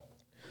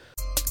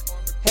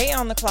Hey,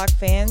 On the Clock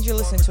fans, you're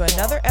listening to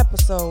another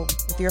episode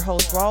with your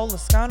hosts Raul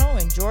Lascano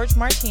and George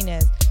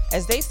Martinez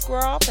as they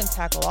square off and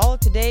tackle all of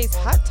today's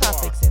hot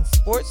topics in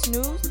sports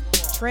news,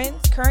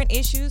 trends, current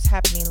issues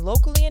happening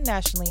locally and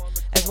nationally,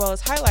 as well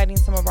as highlighting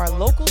some of our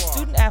local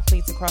student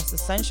athletes across the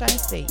Sunshine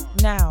State.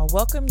 Now,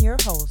 welcome your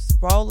hosts,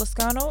 Raul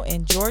Lascano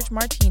and George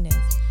Martinez.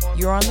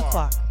 You're on the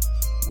clock.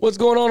 What's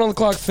going on the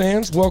clock,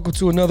 fans? Welcome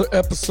to another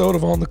episode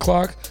of On the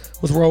Clock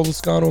with Raul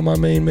Lascano and my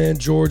main man,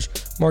 George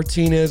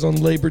Martinez, on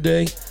Labor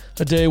Day,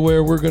 a day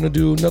where we're going to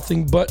do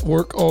nothing but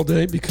work all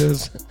day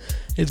because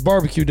it's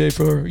barbecue day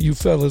for you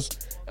fellas.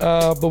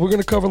 But we're going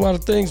to cover a lot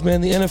of things,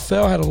 man. The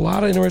NFL had a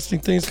lot of interesting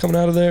things coming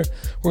out of there.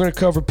 We're going to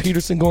cover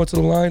Peterson going to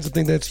the Lions. I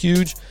think that's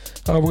huge.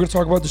 We're going to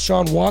talk about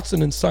Deshaun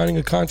Watson and signing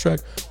a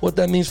contract, what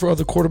that means for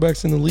other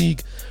quarterbacks in the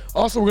league.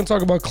 Also, we're going to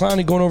talk about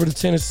Clowney going over to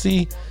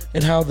Tennessee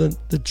and how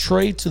the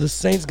trade to the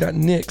Saints got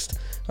nixed.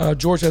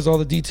 George has all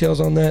the details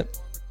on that.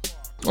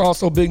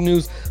 Also, big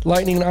news,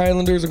 Lightning and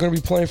Islanders are going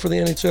to be playing for the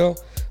NHL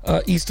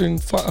Eastern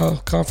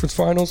Conference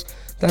Finals.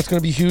 That's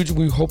going to be huge.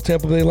 We hope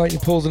Tampa Bay Lightning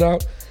pulls it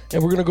out.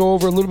 And we're going to go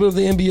over a little bit of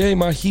the NBA.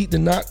 My Heat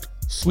did not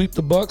sweep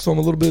the Bucks, so I'm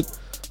a little bit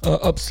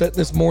upset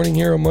this morning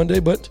here on Monday,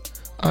 but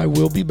I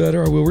will be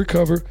better. I will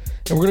recover.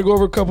 And we're going to go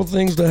over a couple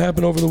things that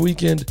happened over the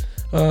weekend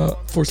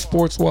for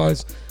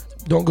sports-wise.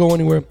 Don't go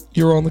anywhere.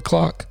 You're on the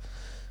clock.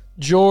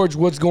 George,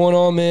 what's going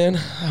on, man?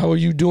 How are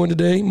you doing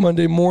today?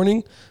 Monday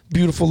morning.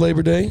 Beautiful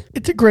Labor Day.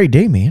 It's a great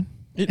day, man.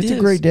 It's a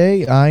great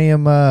day. I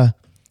am, as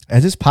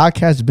this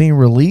podcast is being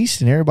released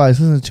and everybody's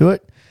listening to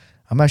it,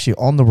 I'm actually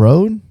on the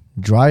road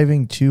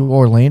driving to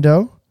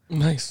Orlando.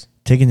 Nice.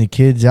 Taking the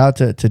kids out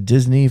to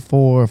Disney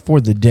for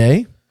the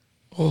day.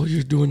 Oh,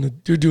 you're doing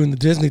the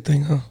Disney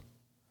thing, huh?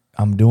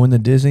 I'm doing the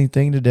Disney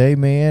thing today,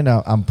 man.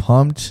 I'm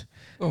pumped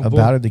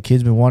about it. The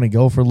kids been wanting to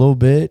go for a little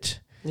bit.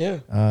 Yeah.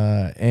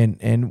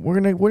 And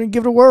we're gonna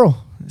give it a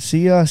whirl.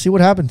 See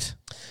what happens.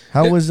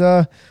 How was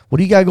what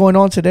do you got going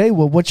on today?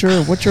 Well, what's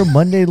your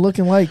Monday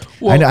looking like?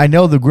 Well, I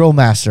know the grill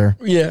master.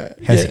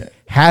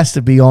 Has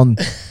to be on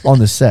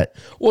the set.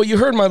 Well, you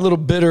heard my little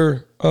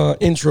bitter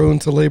intro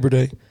into Labor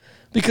Day,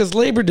 because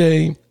Labor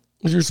Day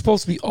you're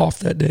supposed to be off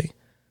that day,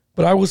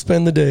 but I will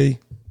spend the day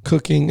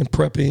cooking and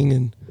prepping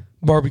and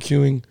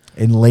barbecuing.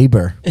 In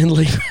labor.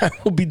 I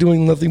will be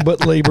doing nothing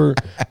but labor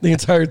the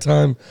entire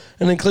time,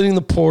 and then cleaning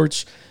the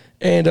porch.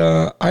 And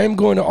I am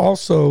going to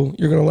also,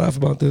 you're going to laugh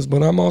about this,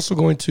 but I'm also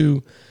going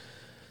to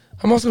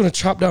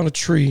chop down a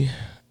tree,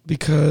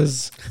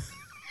 because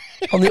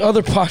on the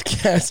other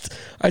podcast,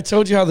 I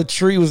told you how the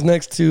tree was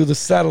next to the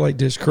satellite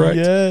dish, correct?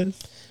 Yes.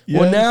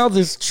 Well, now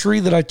this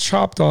tree that I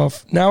chopped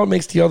off, now it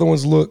makes the other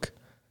ones look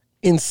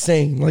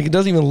insane. Like, it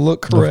doesn't even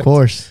look correct. Of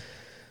course.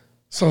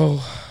 So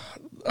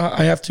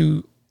I have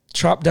to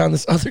chop down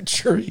this other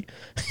tree.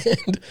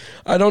 And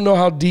I don't know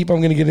how deep I'm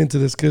going to get into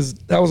this, because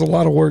that was a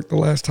lot of work the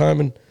last time.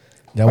 And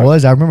I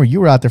remember you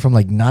were out there from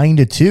like 9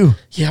 to 2.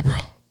 Yeah, bro.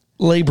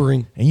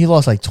 Laboring. And you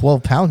lost like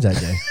 12 pounds that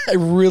day. I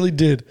really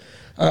did.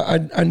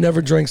 I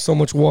never drank so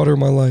much water in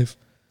my life.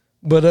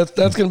 But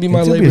that's going to be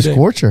my Labor Day. It's going to be a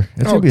scorcher.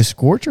 It's going to be a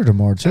scorcher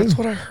tomorrow, too. That's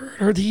what I heard.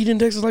 I heard the heat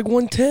index is like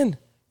 110.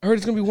 I heard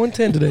it's going to be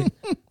 110 today.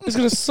 It's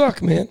going to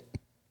suck, man.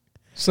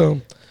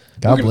 So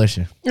God bless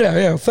you.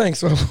 Yeah,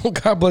 thanks.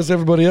 God bless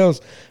everybody else.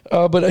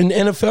 But in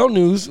NFL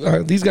news,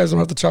 these guys don't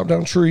have to chop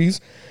down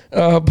trees.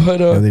 No,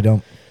 they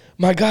don't.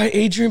 My guy,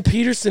 Adrian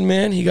Peterson,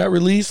 man, he got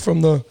released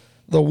from the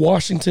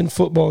Washington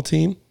football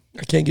team.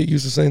 I can't get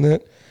used to saying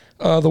that.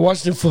 The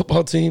Washington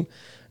football team.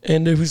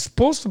 And it was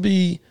supposed to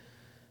be,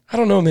 I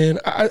don't know, man.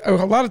 A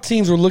lot of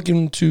teams were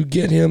looking to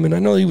get him, and I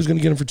know he was going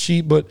to get him for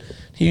cheap, but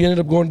he ended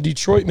up going to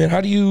Detroit, man. How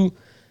do you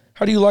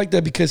like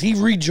that? Because he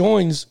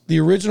rejoins the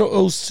original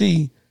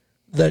OC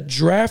that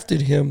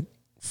drafted him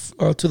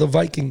to the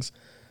Vikings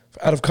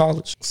out of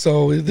college.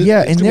 So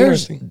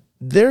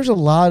there's a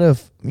lot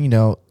of,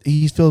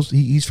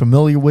 he's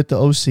familiar with the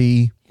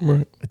OC.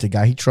 Right. It's a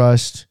guy he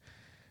trusts.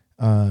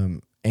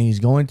 And he's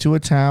going to a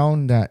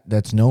town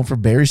that's known for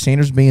Barry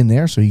Sanders being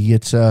there, so he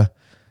gets to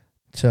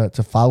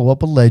follow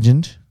up a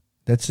legend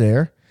that's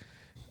there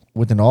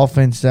with an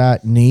offense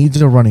that needs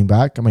a running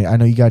back. I mean, I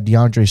know you got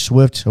DeAndre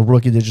Swift, a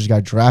rookie that just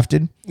got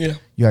drafted. Yeah.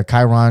 You got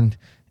Kyron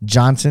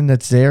Johnson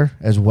that's there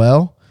as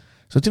well.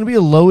 So it's going to be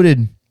a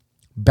loaded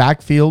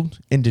backfield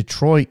in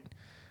Detroit.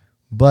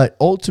 But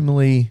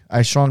ultimately,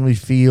 I strongly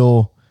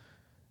feel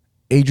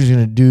Adrian's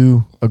going to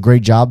do a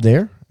great job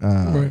there.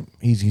 Right.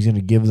 He's going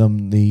to give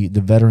them the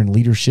veteran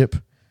leadership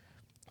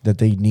that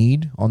they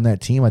need on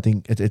that team. I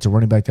think it's a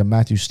running back that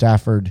Matthew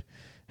Stafford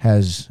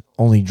has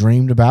only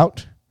dreamed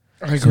about.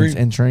 I agree. Since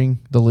entering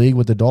the league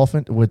with the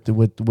Dolphins, with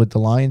the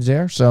Lions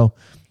there. So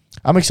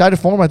I'm excited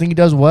for him. I think he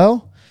does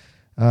well.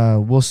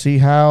 We'll see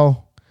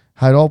how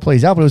it all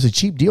plays out. But it was a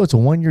cheap deal. It's a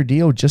 1-year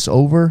deal, just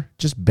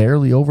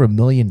barely over $1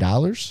 million.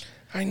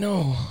 I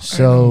know.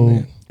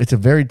 So it's a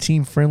very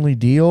team-friendly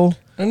deal.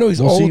 I know he's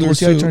older. We'll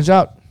see how it turns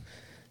out.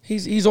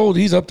 He's old.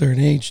 He's up there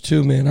in age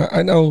too, man.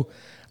 I know.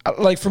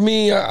 Like for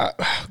me, I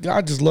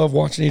just love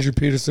watching Adrian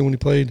Peterson when he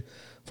played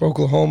for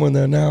Oklahoma, and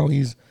then now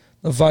he's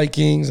the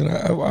Vikings, and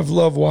I've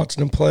loved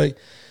watching him play.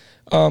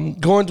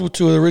 Going to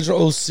the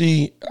original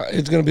OC,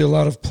 it's going to be a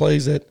lot of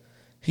plays that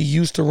he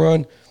used to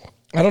run.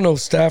 I don't know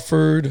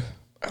Stafford.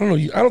 I don't know.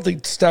 I don't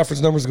think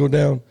Stafford's numbers go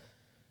down,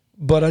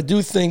 but I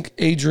do think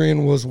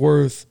Adrian was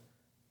worth.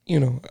 I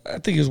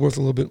think he was worth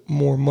a little bit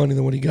more money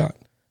than what he got.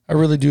 I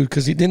really do,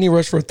 because didn't he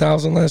rush for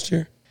 1,000 last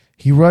year?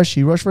 He rushed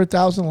for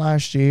 1,000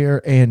 last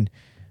year, and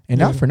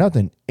not for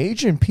nothing.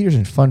 Adrian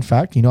Peterson, fun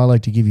fact. I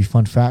like to give you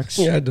fun facts.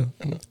 Yeah, I do.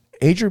 I know.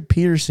 Adrian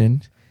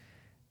Peterson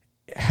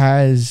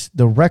has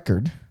the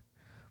record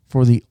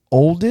for the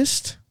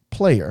oldest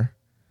player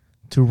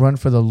to run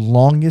for the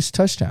longest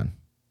touchdown.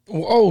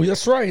 Oh,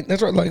 that's right.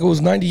 That's right. Like it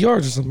was 90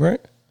 yards or something,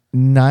 right?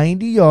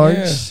 90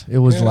 yards. Yeah. It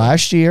was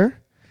last year.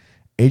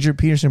 Adrian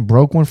Peterson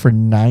broke one for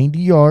 90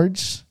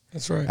 yards.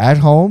 That's right. At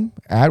home,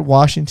 at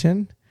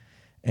Washington,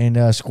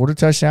 and scored a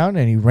touchdown,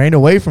 and he ran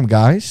away from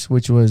guys,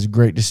 which was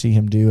great to see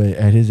him do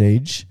at his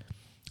age.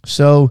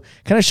 So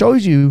kind of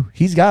shows you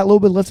he's got a little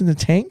bit left in the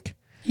tank.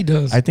 He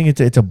does. I think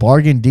it's a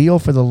bargain deal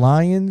for the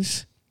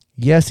Lions.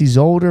 Yes, he's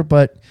older,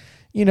 but,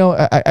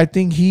 I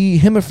think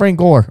him and Frank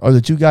Gore are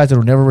the two guys that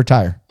will never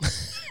retire.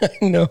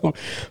 No,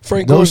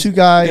 Frank. Those two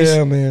guys,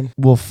 yeah, man,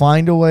 will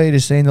find a way to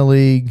stay in the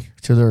league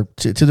till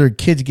their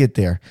kids get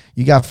there.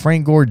 You got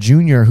Frank Gore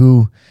Jr.,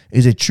 who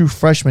is a true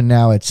freshman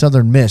now at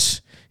Southern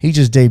Miss. He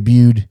just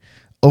debuted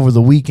over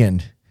the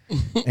weekend,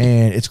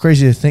 and it's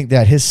crazy to think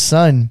that his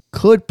son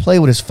could play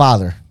with his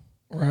father,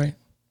 right,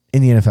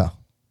 in the NFL.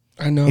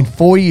 I know. In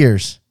 4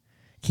 years,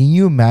 can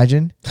you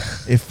imagine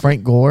if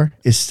Frank Gore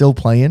is still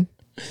playing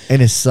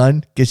and his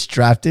son gets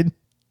drafted?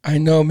 I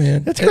know,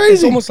 man. That's crazy.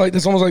 It's almost like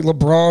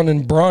LeBron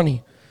and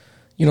Bronny.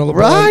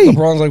 Right.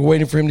 LeBron's like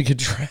waiting for him to get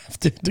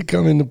drafted to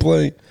come into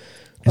play.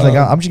 He's like,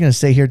 I'm just gonna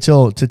stay here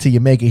till you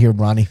make it here,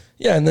 Bronny.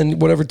 Yeah, and then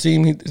whatever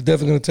team he's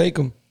definitely gonna take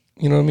him.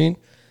 You know what I mean?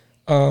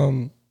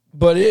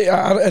 But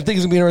I think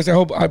it's gonna be interesting.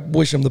 I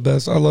wish him the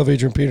best. I love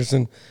Adrian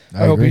Peterson.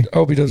 I hope he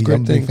does great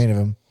I'm a things. big fan of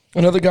him.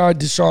 Another guy,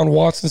 Deshaun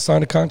Watson,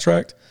 signed a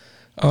contract,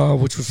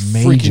 which was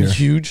Major.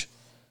 freaking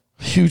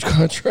huge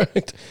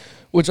contract.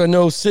 Which I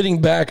know,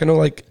 sitting back, I know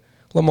like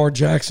Lamar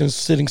Jackson's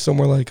sitting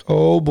somewhere like,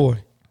 oh boy,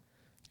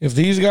 if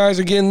these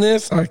guys are getting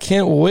this, I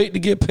can't wait to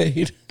get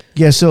paid.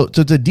 Yeah, so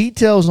the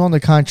details on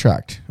the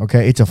contract,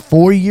 okay, it's a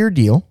 4-year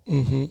deal,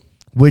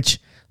 which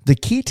the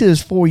key to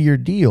this 4-year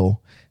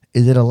deal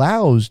is it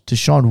allows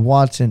Deshaun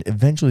Watson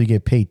eventually to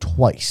get paid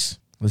twice.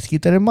 Let's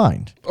keep that in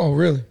mind. Oh,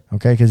 really?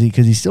 Okay, because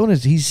he's still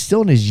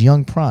in his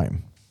young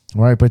prime,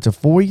 all right? But it's a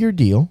 4-year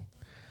deal,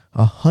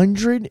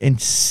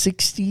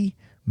 $160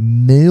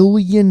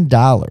 million.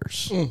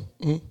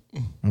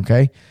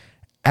 Okay,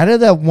 out of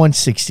that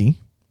 160,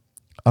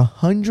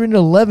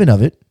 111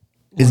 of it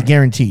is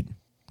guaranteed,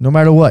 no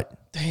matter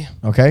what. Damn.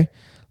 Okay,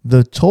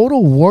 the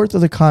total worth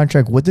of the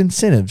contract with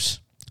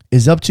incentives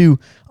is up to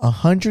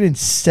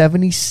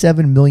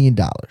 $177 million.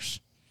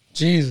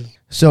 Jesus.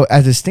 So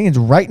as it stands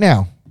right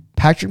now,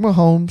 Patrick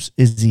Mahomes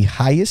is the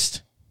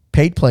highest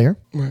paid player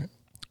Right.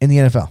 in the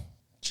NFL.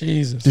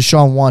 Jesus.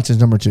 Deshaun Watson's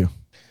number 2.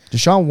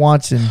 Deshaun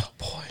Watson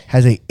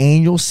has an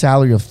annual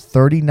salary of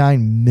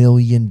 $39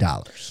 million.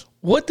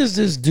 What does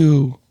this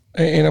do?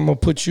 And I'm going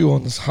to put you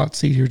on this hot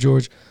seat here,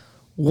 George.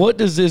 What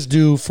does this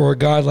do for a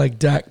guy like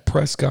Dak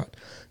Prescott?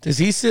 Does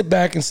he sit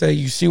back and say,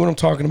 you see what I'm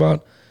talking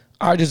about?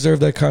 I deserve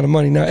that kind of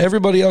money. Now,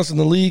 everybody else in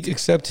the league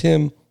except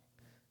him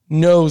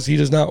knows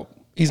he's not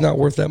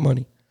worth that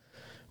money.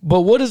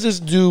 But what does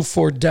this do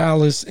for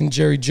Dallas and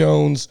Jerry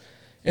Jones?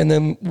 And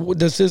then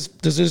does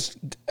this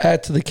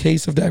add to the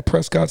case of Dak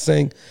Prescott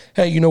saying,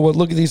 hey, you know what?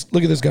 Look at this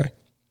guy.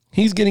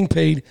 He's getting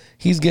paid.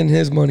 He's getting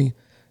his money,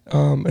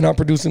 and not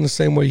producing the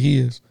same way he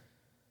is,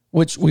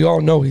 which we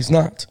all know he's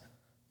not.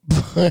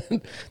 But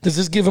does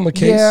this give him a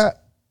case? Yeah.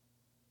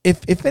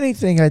 If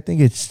anything, I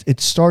think it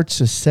starts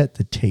to set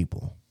the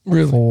table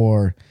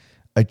for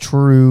a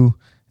true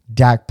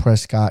Dak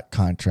Prescott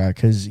contract.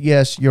 Because,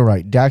 yes, you're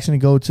right. Dak's going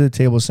to go to the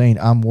table saying,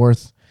 I'm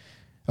worth,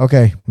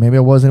 okay, maybe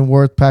I wasn't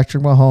worth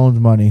Patrick Mahomes'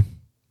 money.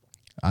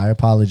 I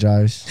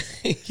apologize.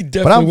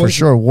 But I'm for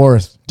sure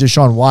worth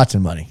Deshaun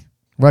Watson money.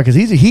 Right, because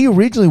he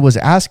originally was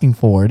asking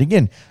for it.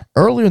 Again,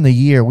 earlier in the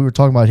year, we were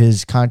talking about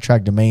his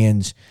contract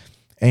demands,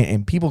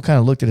 and people kind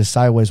of looked at us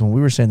sideways when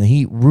we were saying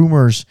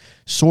that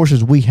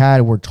sources we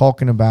had were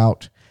talking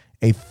about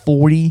a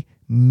 $40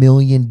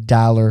 million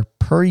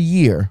per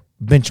year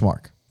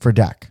benchmark for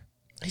Dak.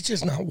 He's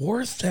just not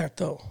worth that,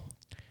 though.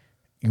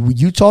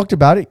 You talked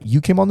about it.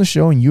 You came on the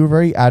show, and you were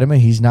very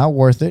adamant he's not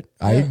worth it.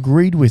 Yeah. I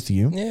agreed with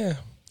you. Yeah.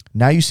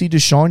 Now you see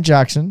Deshaun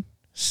Jackson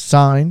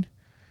signed.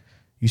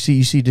 You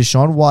see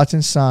Deshaun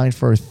Watson signed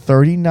for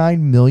 $39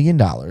 million.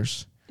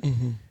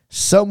 Mm-hmm.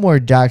 Somewhere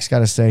Dak's got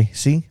to say,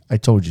 see, I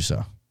told you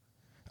so.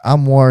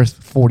 I'm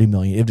worth $40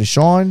 million. If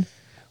Deshaun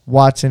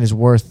Watson is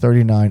worth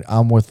 $39,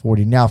 I'm worth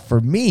 $40. Now, for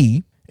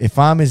me, if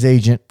I'm his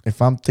agent,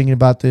 if I'm thinking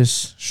about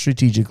this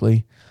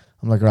strategically,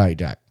 I'm like, all right,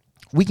 Dak,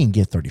 we can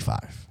get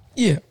 35.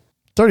 Yeah.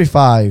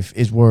 35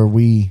 is where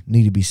we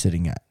need to be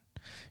sitting at.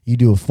 You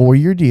do a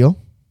 4-year deal,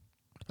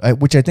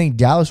 which I think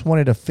Dallas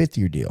wanted a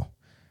 5th-year deal.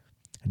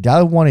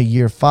 Dak wanted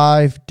year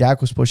 5.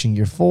 Dak was pushing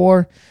year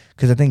 4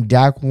 because I think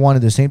Dak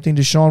wanted the same thing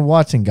Deshaun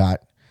Watson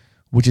got,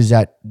 which is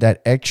that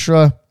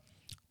extra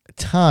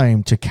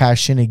time to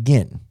cash in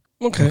again.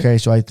 Okay.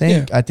 So I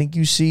think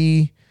you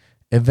see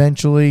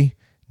eventually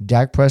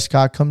Dak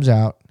Prescott comes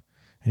out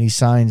and he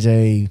signs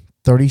a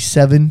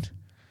 $37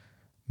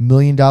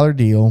 million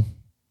deal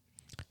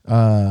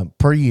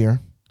per year,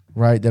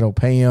 right? That'll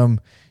pay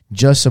him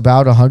just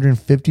about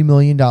 $150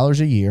 million a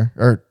year,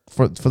 or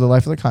for the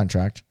life of the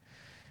contract.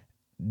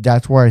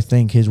 That's where I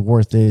think his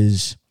worth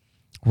is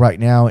right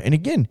now. And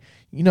again,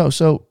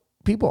 so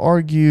people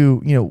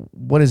argue,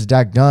 what has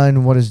Dak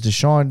done? What has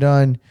Deshaun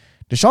done?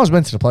 Deshaun's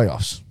been to the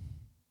playoffs.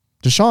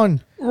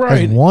 Deshaun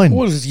has won.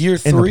 What is this, year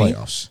 3? In the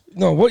playoffs.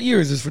 No, what year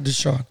is this for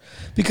Deshaun?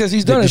 Because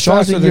he's done it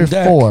Deshaun's faster in year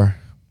than Dak. 4.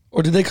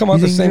 Or did they come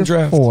out the same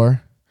draft?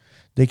 4.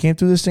 They came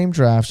through the same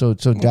draft. So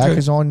Dak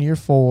is on year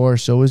 4.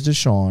 So is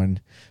Deshaun.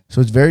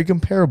 So it's very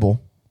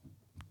comparable,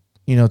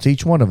 to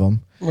each one of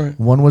them. Right.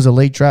 One was a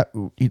late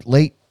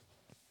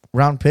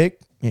round pick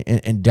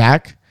in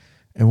Dak,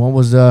 and one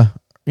was a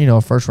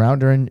first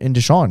rounder in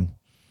Deshaun.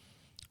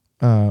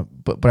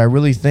 But I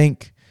really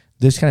think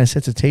this kind of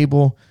sets a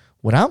table.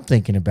 What I'm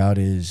thinking about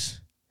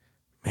is,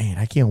 man,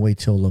 I can't wait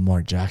till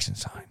Lamar Jackson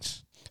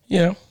signs.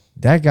 Yeah.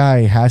 That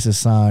guy has to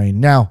sign.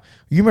 Now,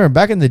 you remember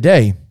back in the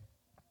day,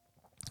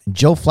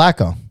 Joe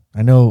Flacco.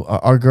 I know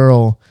our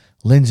girl,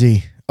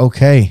 Lindsay,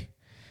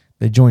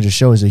 that joins the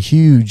show, is a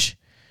huge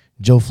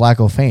Joe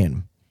Flacco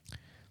fan.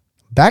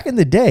 Back in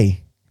the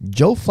day,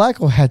 Joe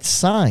Flacco had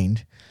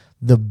signed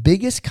the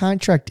biggest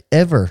contract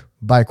ever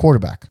by a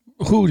quarterback.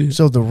 Who did?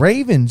 So the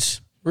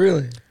Ravens.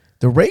 Really?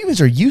 The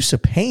Ravens are used to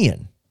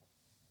paying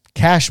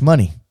cash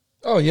money.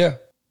 Oh, yeah.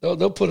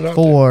 They'll put it out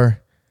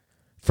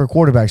for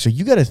quarterbacks. So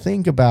you got to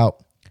think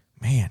about,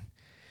 man,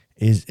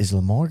 is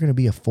Lamar going to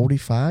be a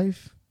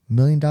 $45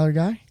 million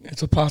guy?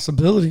 It's a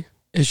possibility.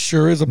 It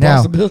sure is a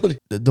possibility.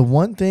 The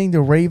one thing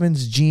the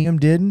Ravens GM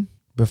did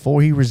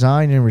before he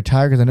resigned and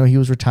retired, because I know he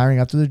was retiring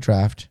after the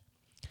draft,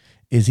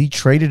 is he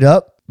traded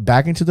up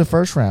back into the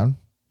first round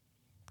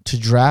to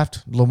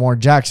draft Lamar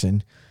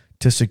Jackson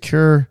to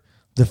secure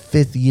the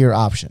 5th year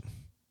option.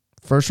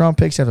 First round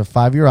picks have a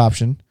 5-year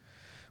option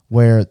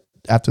where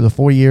after the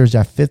 4 years,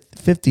 that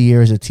fifth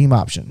year is a team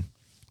option.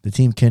 The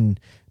team can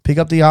pick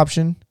up the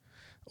option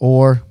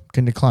or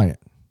can decline it.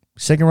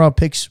 Second round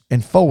picks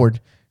and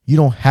forward, you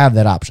don't have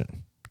that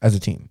option as a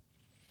team.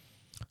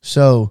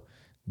 So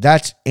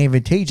that's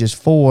advantageous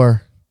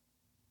for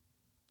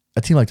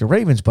a team like the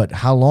Ravens, but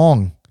how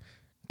long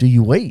do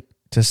you wait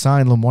to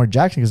sign Lamar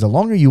Jackson? Because the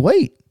longer you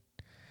wait,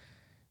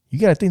 you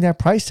got to think that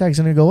price tag is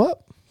going to go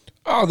up.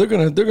 Oh, he's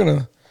going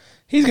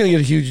to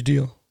get a huge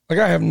deal. Like,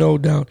 I have no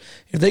doubt.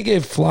 If they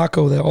gave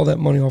Flacco all that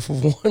money off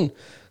of one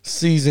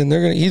season,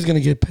 he's going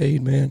to get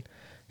paid, man.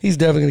 He's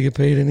definitely going to get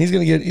paid, and he's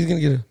going to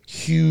get a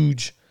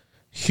huge,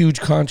 huge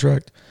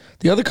contract.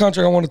 The other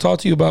contract I want to talk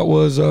to you about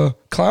was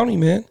Clowney,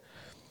 man.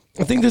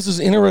 I think this is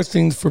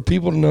interesting for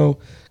people to know,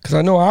 because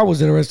I know I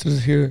was interested to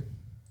hear.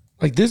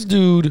 Like, this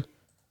dude,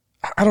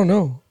 I don't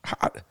know.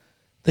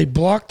 They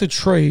blocked the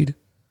trade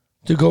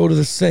to go to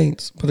the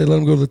Saints, but they let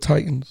him go to the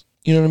Titans.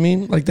 You know what I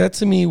mean? Like, that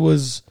to me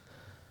was,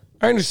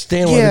 I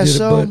understand why they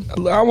did it,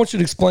 but I want you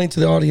to explain to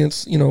the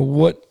audience,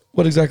 what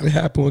exactly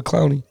happened with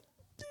Clowney.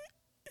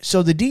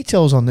 So the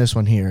details on this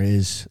one here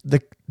is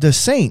the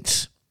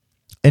Saints,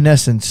 in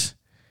essence,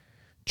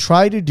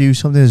 try to do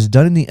something that's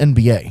done in the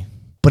NBA,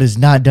 but is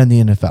not done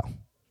in the NFL.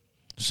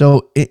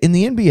 So in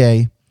the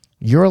NBA,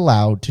 you're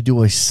allowed to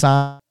do a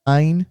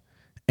sign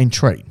and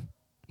trade,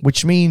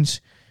 which means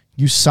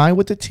you sign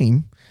with the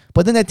team,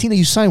 but then that team that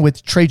you sign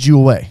with trades you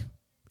away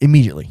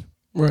immediately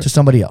to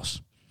somebody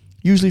else,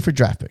 usually for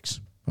draft picks.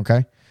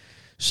 Okay.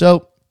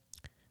 So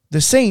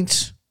the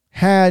Saints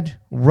had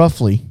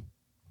roughly,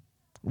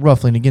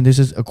 and again, this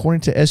is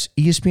according to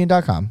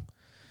ESPN.com,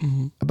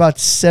 about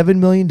 $7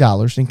 million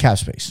in cap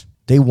space.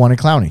 They wanted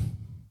Clowney.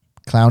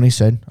 Clowney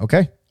said,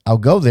 okay, I'll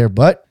go there,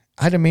 but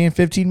I demand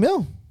 $15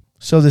 million.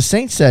 So the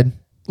Saints said,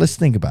 let's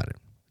think about it.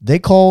 They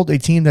called a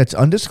team that's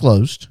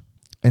undisclosed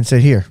and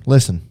said, here,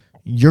 listen,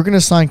 you're going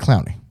to sign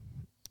Clowney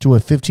to a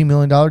 $15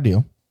 million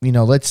deal.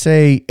 Let's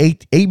say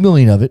 $8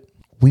 million of it,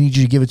 we need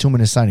you to give it to him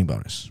in a signing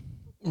bonus.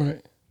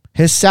 Right.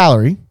 His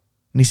salary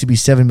needs to be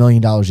 $7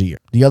 million a year.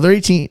 The other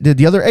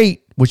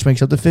 8, which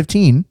makes up the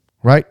 15,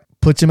 right,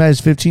 puts him at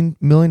his $15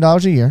 million a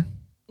year.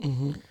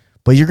 Mm-hmm.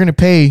 But you're going to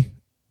pay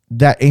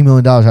that $8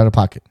 million out of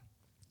pocket.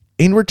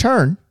 In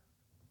return,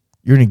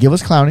 you're going to give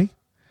us Clowney,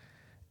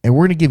 and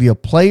we're going to give you a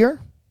player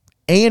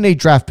and a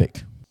draft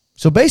pick.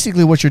 So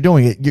basically what you're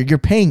doing, you're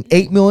paying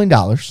 $8 million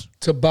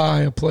to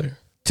buy a player.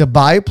 To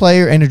buy a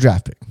player and a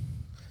draft pick.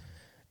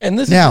 And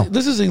this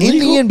is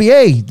illegal? In the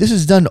NBA, this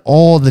is done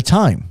all the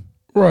time.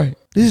 Right.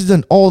 This is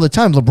done all the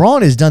time.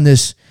 LeBron has done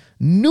this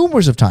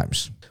numerous of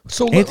times.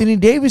 So Anthony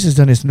Davis has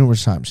done this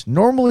numerous times.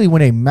 Normally,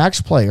 when a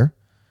max player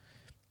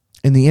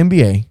in the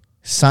NBA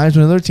signs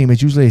with another team,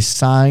 it's usually a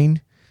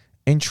sign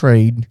and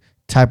trade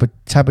type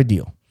of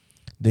deal.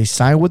 They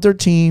sign with their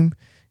team,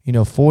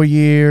 4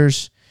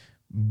 years,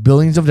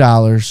 billions of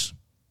dollars,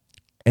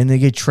 and they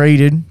get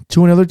traded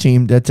to another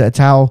team.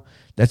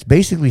 That's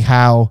basically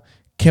how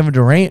Kevin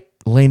Durant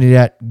landed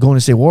at Golden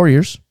State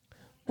Warriors.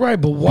 Right,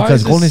 but why?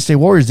 Because Golden State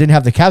Warriors didn't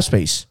have the cap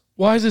space.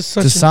 Why is this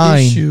such an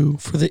issue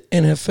for the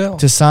NFL?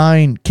 To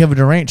sign Kevin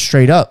Durant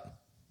straight up.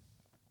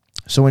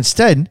 So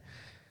instead,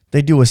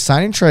 they do a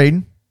sign and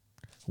trade.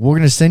 We're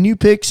going to send you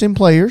picks and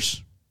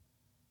players.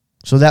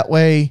 So that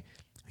way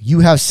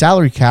you have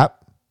salary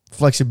cap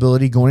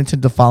flexibility going into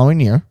the following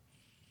year.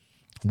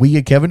 We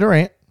get Kevin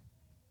Durant,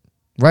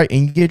 right?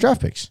 And you get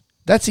draft picks.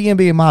 That's the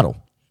NBA model.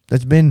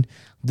 That's been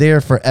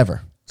there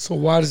forever. So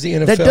why does the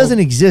NFL... That doesn't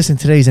exist in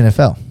today's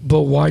NFL.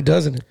 But why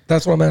doesn't it?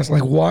 That's what I'm asking.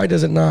 Like, why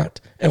does it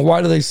not? And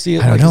why do they see it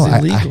like it's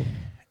illegal?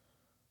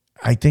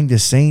 I think the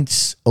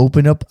Saints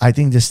I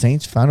think the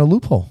Saints found a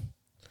loophole.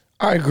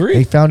 I agree.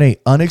 They found an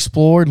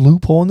unexplored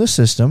loophole in the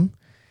system,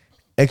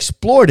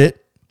 explored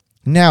it.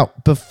 Now,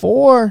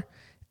 before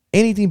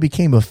anything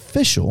became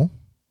official,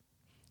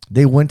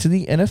 they went to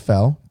the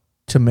NFL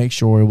to make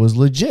sure it was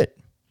legit.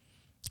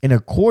 And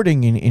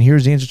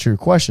here's the answer to your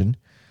question,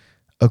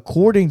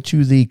 according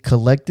to the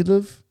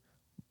collective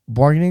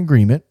bargaining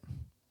agreement,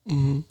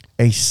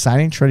 a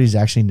signing trade is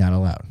actually not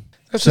allowed.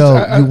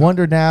 You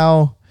wonder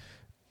now.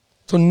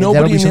 So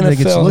nobody in the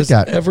NFL has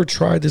ever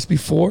tried this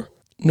before?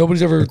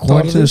 Nobody's ever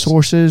according to the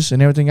sources and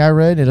everything I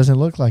read, it doesn't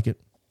look like it.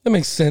 That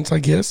makes sense, I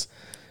guess.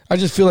 I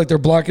just feel like they're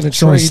blocking a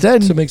trade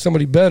to make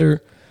somebody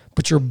better,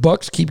 but your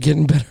Bucks keep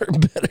getting better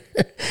and better.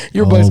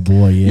 Your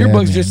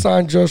Bucks just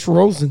signed Josh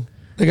Rosen.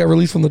 They got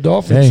released from the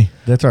Dolphins. Hey,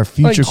 that's our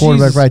future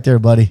quarterback right there,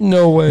 buddy.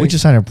 No way. We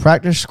just signed a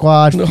practice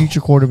squad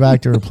future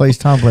quarterback to replace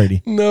Tom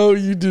Brady. No,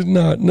 you did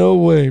not. No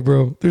way,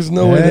 bro. There's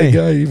no way that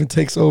guy even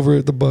takes over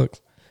at the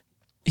Bucks.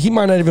 He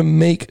might not even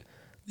make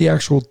the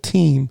actual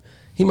team.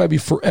 He might be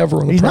forever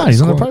on the practice squad.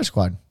 He's on the practice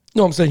squad.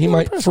 No, I'm saying he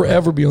might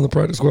forever be on the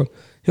practice squad.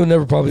 He'll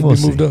never probably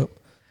be moved up.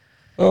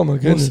 Oh, my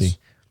goodness. We'll see.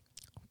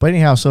 But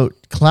anyhow, so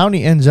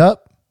Clowney ends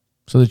up,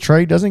 so the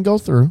trade doesn't go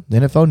through. The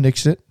NFL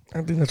nicks it.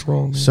 I think that's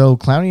wrong. Man. So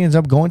Clowney ends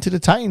up going to the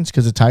Titans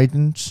because the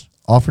Titans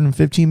offered him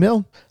 $15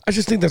 million. I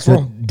just think that's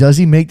wrong. Does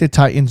he make the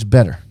Titans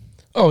better?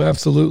 Oh,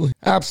 absolutely.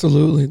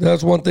 Absolutely.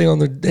 That's one thing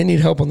they need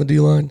help on the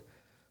D-line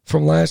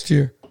from last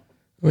year.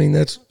 I mean,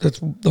 that's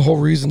the whole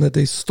reason that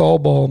they stall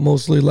ball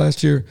mostly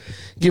last year,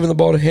 giving the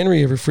ball to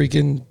Henry every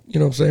freaking,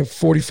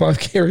 45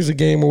 carries a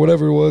game or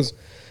whatever it was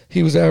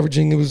he was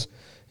averaging. It was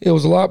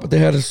a lot, but they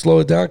had to slow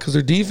it down because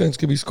their defense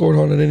could be scored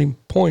on at any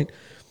point.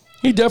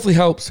 He definitely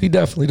helps. He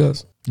definitely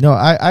does. No,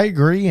 I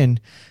agree, and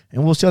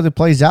we'll see how it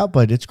plays out,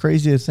 but it's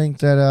crazy to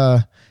think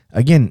that,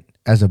 again,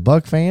 as a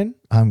Buck fan,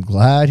 I'm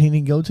glad he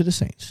didn't go to the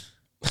Saints.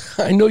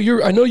 I know you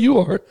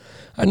are.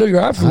 I know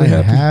you're absolutely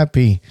I'm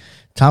happy.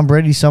 Tom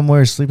Brady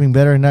somewhere is sleeping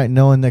better at night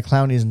knowing that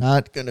Clowney is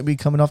not going to be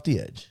coming off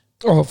the edge.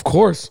 Oh, of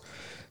course.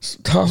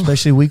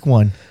 Especially week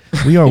one.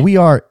 We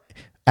are,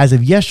 as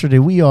of yesterday,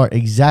 we are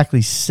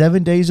exactly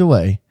 7 days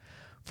away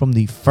from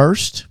the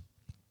first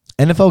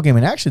NFL game.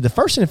 And actually, the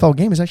first NFL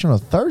game is actually on a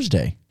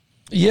Thursday.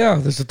 Yeah,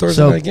 this is a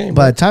Thursday night game.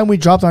 By the time we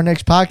drop our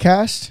next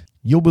podcast,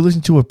 you'll be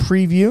listening to a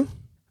preview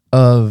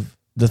of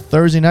the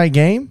Thursday night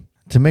game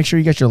to make sure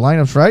you get your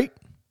lineups right.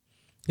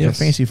 Yes.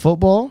 For fantasy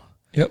football.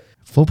 Yep.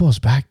 Football's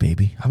back,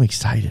 baby. I'm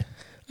excited.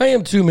 I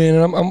am too, man.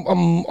 And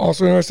I'm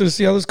also interested to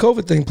see how this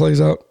COVID thing plays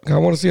out. I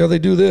want to see how they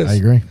do this. I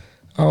agree.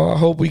 I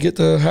hope we get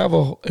to have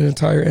an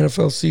entire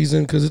NFL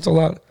season because it's a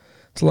lot.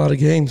 It's a lot of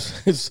games.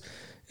 It's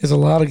a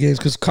lot of games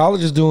because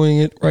college is doing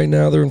it right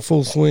now. They're in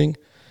full swing,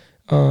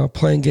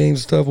 playing games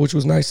and stuff, which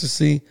was nice to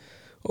see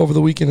over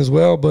the weekend as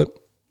well. But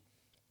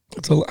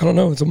I don't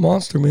know. It's a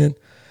monster, man.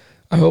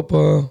 I hope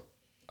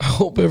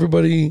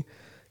everybody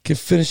can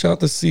finish out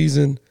the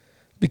season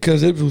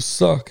because it will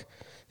suck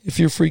if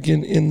you're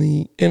freaking in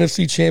the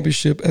NFC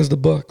Championship as the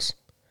Bucks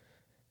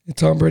and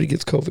Tom Brady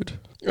gets COVID.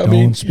 I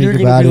mean, you're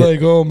going to be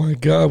like, oh, my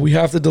God, we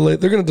have to delay.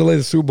 They're going to delay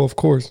the Super Bowl, of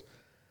course,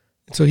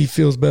 until he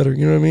feels better.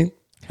 You know what I mean?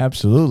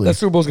 Absolutely. That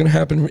Super Bowl is going to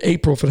happen in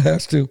April if it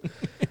has to.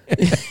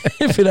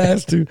 If it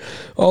has to.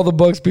 All the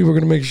Bucks people are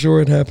going to make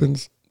sure it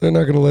happens. They're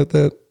not going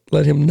to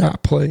let him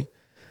not play.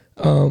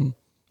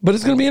 But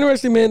it's going to be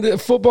interesting, man.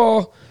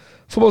 Football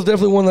is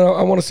definitely one that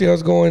I want to see how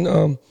it's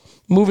going.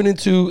 Moving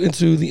into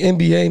the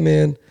NBA,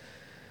 man,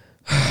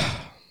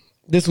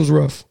 this was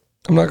rough.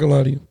 I'm not going to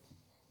lie to you.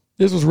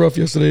 This was rough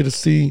yesterday to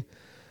see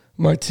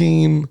my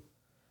team.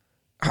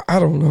 I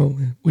don't know,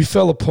 man. We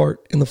fell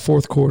apart in the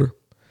fourth quarter.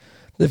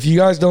 If you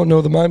guys don't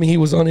know, the Miami Heat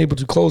was unable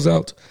to close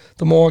out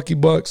the Milwaukee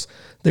Bucks.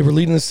 They were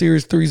leading the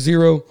series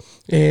 3-0,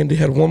 and they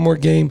had one more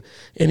game.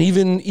 And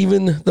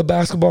even the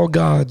basketball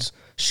gods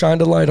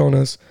shined a light on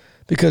us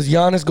because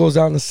Giannis goes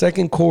out in the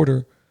second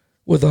quarter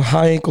with a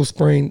high ankle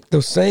sprain,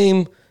 the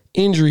same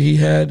injury he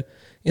had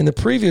in the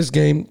previous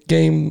game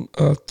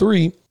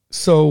 3.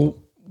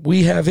 So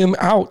we have him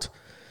out.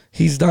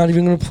 He's not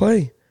even going to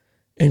play.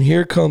 And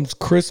here comes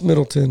Chris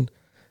Middleton.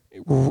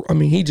 I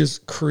mean, he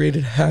just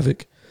created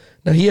havoc.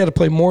 Now, he had to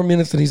play more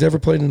minutes than he's ever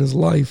played in his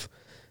life.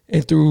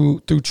 And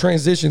through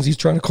transitions, he's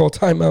trying to call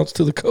timeouts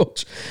to the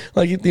coach.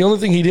 Like, the only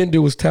thing he didn't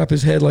do was tap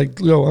his head like,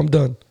 yo, I'm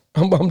done.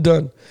 I'm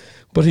done.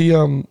 But he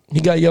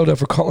got yelled at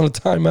for calling a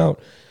timeout.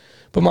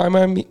 But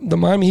the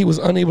Miami Heat was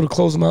unable to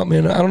close them out,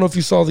 man. I don't know if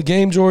you saw the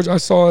game, George. I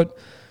saw it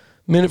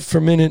minute for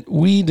minute.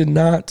 We did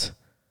not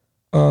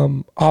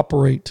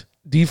operate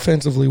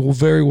defensively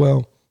very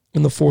well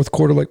in the fourth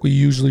quarter like we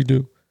usually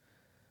do.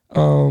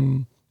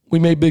 We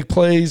made big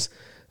plays,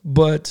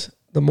 but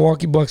the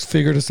Milwaukee Bucks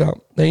figured us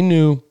out. They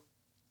knew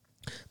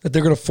that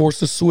they're going to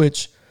force a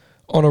switch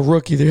on a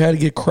rookie. They had to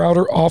get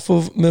Crowder off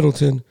of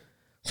Middleton,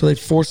 so they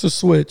forced a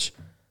switch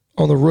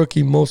on the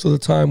rookie most of the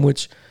time,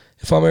 which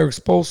if I'm Eric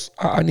Spoelstra,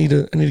 I need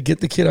to get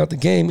the kid out the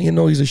game, even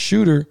though he's a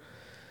shooter,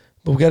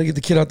 but we got to get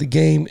the kid out the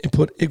game and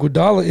put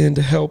Iguodala in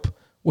to help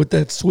with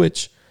that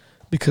switch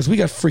because we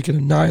got freaking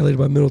annihilated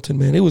by Middleton,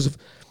 man. It was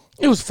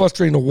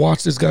frustrating to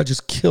watch this guy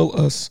just kill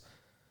us.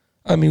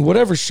 I mean,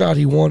 whatever shot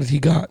he wanted, he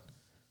got.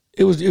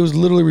 It was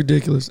literally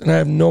ridiculous, and I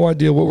have no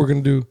idea what we're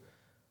going to do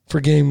for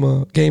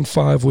game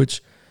 5,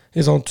 which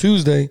is on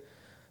Tuesday,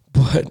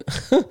 but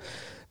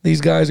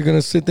these guys are going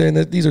to sit there, and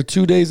these are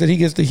 2 days that he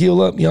gets to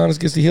heal up. Giannis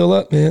gets to heal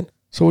up, man.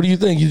 So what do you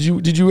think?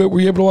 Were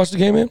you able to watch the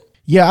game, man?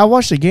 Yeah, I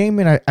watched the game,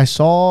 and I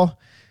saw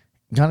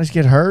Giannis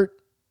get hurt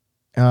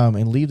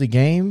and leave the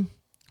game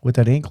with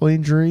that ankle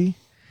injury.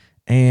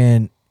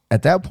 And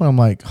at that point, I'm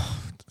like,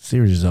 oh, the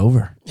series is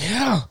over.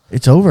 Yeah.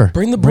 It's over.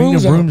 Bring the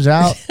brooms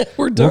out.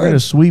 We're done. We're going to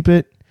sweep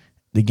it.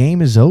 The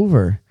game is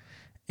over.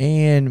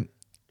 And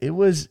it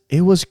was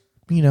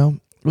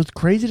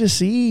crazy to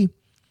see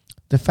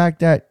the fact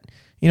that,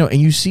 and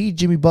you see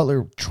Jimmy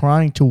Butler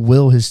trying to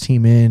will his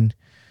team in.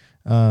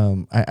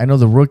 I know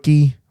the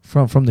rookie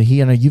from the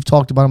Heat. I know you've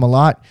talked about him a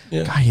lot.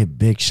 Yeah. Guy hit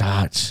big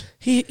shots.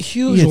 He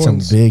hit ones.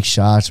 some big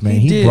shots, man.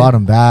 He did. brought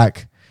him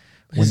back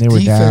when they were down.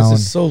 His defense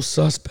is so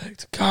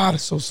suspect. God,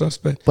 it's so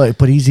suspect. But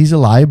he's a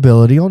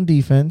liability on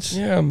defense.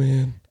 Yeah,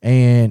 man.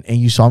 And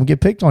you saw him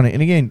get picked on it.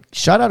 And again,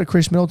 shout out to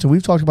Chris Middleton.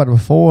 We've talked about it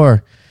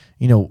before.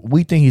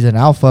 We think he's an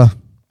alpha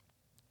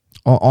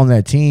on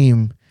that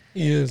team.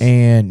 He is.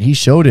 And he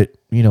showed it.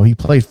 He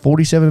played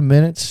 47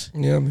 minutes.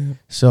 Yeah, man.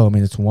 So, I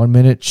mean, it's 1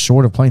 minute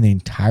short of playing the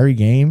entire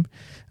game.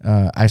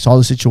 I saw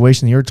the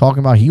situation you were talking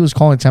about. He was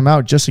calling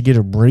timeout just to get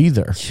a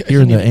breather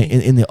here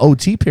in the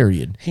OT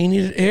period. He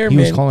needed air, He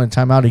man. was calling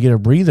timeout to get a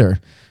breather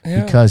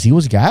because he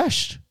was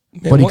gashed,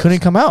 Man, but he couldn't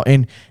come out.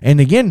 And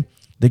again,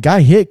 the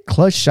guy hit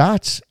clutch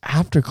shots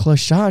after clutch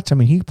shots. I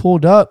mean, he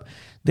pulled up.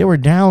 They were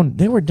down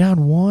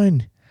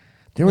one.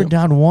 They were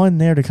down one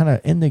there to kind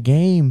of end the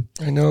game.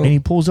 I know. And he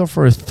pulls up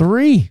for a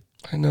 3.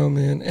 I know,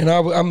 man. And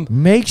I'm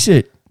makes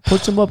it,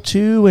 puts him up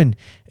 2, and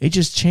it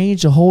just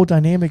changed the whole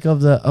dynamic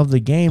of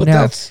the game. But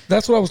now,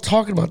 that's what I was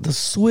talking about. The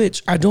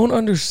switch. I don't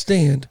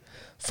understand.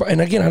 And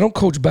again, I don't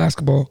coach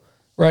basketball,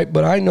 right?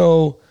 But I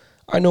know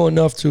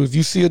enough to, if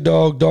you see a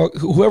dog,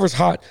 whoever's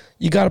hot,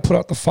 you got to put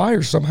out the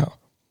fire somehow.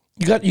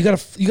 You got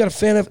to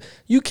fan of.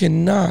 You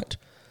cannot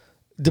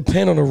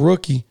depend on a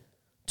rookie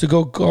to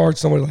go guard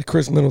somebody like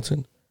Chris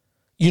Middleton.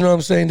 You know what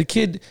I'm saying? The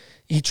kid,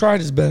 he tried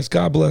his best.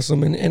 God bless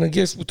him. And I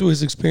guess through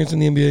his experience in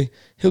the NBA,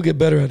 he'll get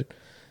better at it.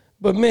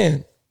 But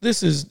man,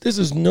 this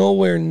is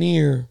nowhere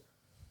near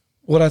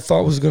what I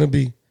thought was going to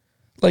be.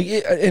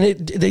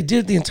 They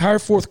did the entire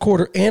fourth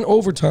quarter and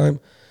overtime,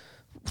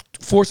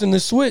 forcing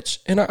this switch.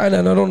 And I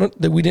don't know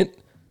that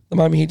the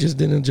Miami Heat just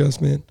didn't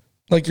adjust, man.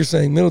 Like you're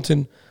saying,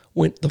 Middleton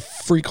went the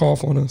freak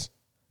off on us.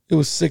 It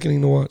was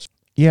sickening to watch.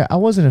 Yeah, I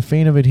wasn't a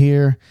fan of it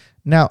here.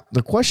 Now,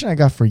 the question I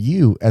got for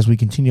you as we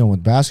continue on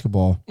with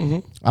basketball,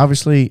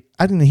 obviously,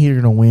 I think the Heat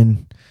are going to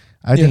win.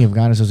 I think if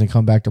Giannis doesn't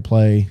come back to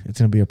play, it's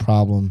going to be a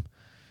problem.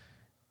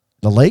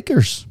 The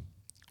Lakers,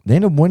 they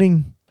ended up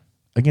winning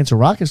against the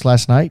Rockets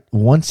last night,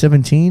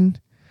 117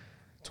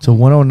 to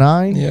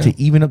 109 to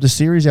even up the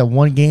series at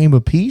 1 game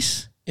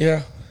apiece.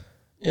 Yeah.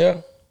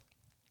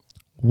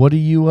 What do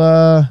you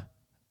are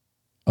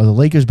the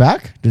Lakers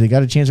back? Do they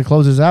got a chance to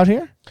close this out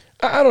here?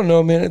 I don't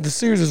know, man. The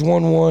series is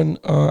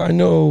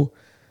 1-1.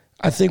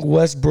 I think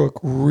Westbrook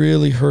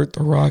really hurt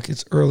the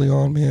Rockets early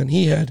on, man.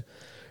 He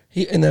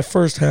in that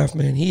first half,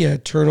 man, he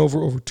had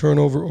turnover over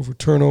turnover over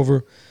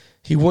turnover.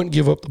 He wouldn't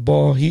give up the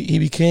ball. He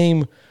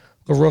became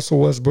the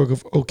Russell Westbrook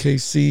of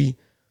OKC,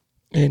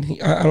 and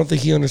I don't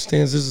think he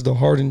understands this is the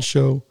Harden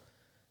show.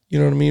 You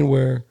know what I mean?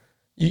 Where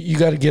you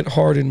got to get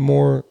Harden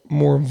more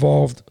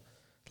involved.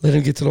 Let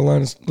him get to the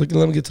line. Let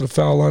him get to the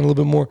foul line a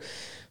little bit more.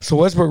 So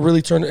Westbrook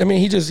really turned. I mean,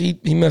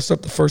 he messed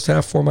up the first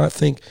half for him, I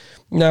think.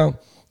 Now,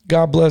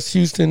 God bless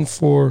Houston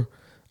for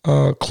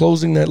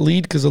closing that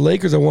lead, because the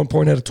Lakers at one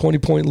point had a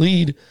 20-point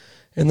lead,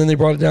 and then they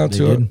brought it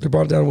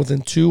down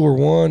within 2 or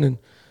 1. And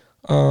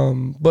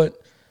but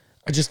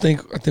I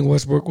think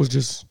Westbrook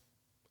was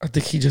I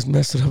think he just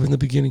messed it up in the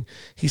beginning.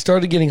 He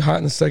started getting hot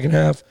in the second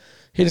half,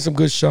 hitting some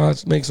good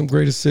shots, making some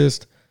great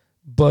assists,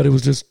 but it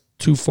was just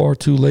too far,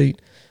 too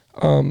late.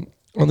 On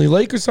the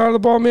Lakers side of the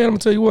ball, man, I'm gonna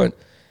tell you what,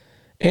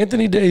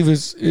 Anthony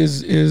Davis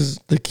is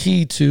the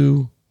key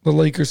to the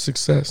Lakers'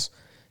 success.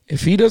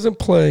 If he doesn't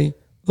play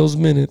those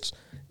minutes,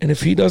 and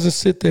if he doesn't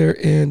sit there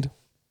and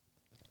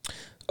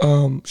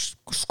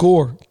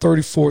score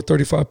 34,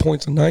 35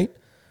 points a night,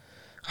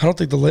 I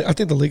think the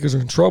Lakers are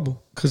in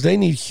trouble, because they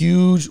need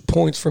huge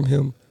points from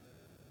him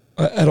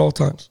at all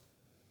times.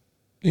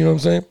 You know what I'm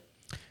saying?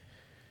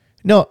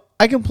 No,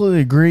 I completely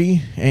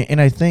agree. And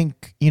I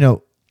think,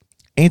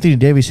 Anthony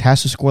Davis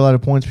has to score a lot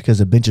of points because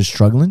the bench is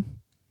struggling.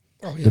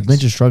 Oh, yes. The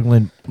bench is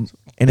struggling. And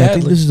Badly. I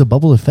think this is a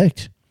bubble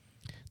effect.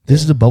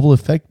 This is a bubble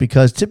effect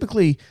because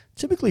typically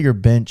your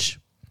bench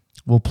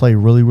will play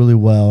really, really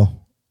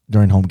well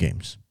during home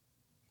games.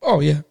 Oh,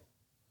 yeah.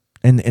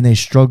 And they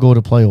struggle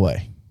to play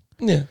away.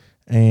 Yeah.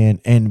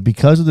 And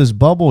because of this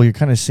bubble, you're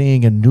kind of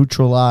seeing a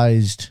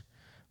neutralized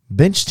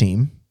bench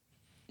team.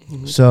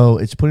 Mm-hmm. So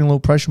it's putting a little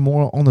pressure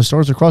more on the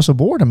stars across the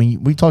board. I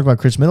mean, we talked about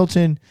Chris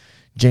Middleton.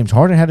 James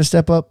Harden had to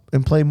step up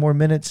and play more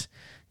minutes.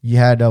 You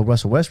had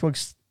Russell Westbrook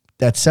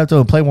that stepped up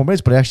and played more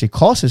minutes, but it actually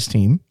cost his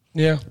team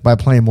by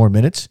playing more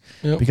minutes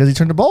because he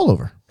turned the ball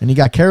over. And he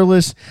got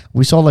careless.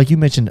 We saw, like you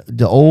mentioned,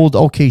 the old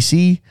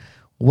OKC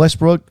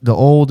Westbrook, the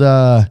old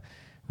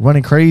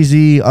running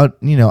crazy, out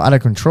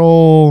of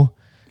control,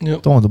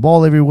 throwing the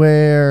ball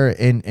everywhere.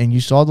 And you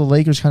saw the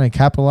Lakers kind of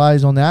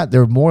capitalize on that.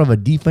 They're more of a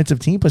defensive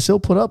team, but still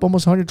put up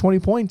almost 120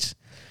 points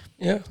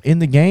in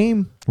the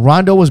game.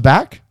 Rondo was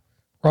back.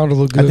 Rondo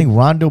looked good. I think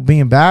Rondo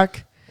being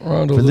back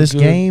for this good.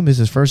 game is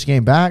his first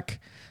game back.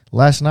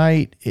 Last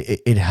night,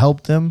 it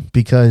helped them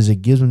because it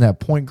gives them that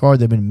point guard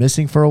they've been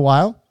missing for a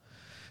while.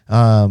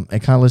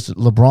 It kind of lets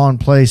LeBron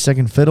play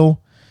second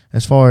fiddle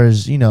as far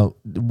as,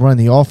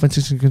 running the offense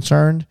is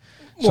concerned.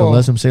 So it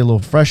lets him stay a little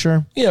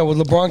fresher. Yeah, well,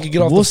 LeBron can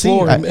get off the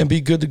floor and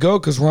be good to go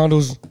because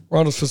Rondo's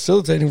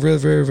facilitating very,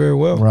 very, very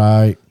well.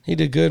 Right. He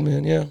did good,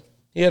 man. Yeah,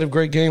 he had a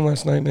great game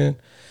last night, man.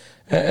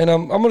 And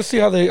I'm gonna see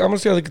how they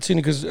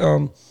continue because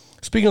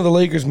speaking of the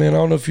Lakers, man, I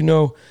don't know if you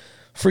know,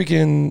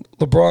 freaking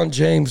LeBron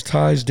James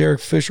ties Derek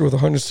Fisher with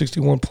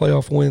 161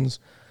 playoff wins.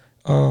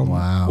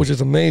 Wow. Which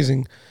is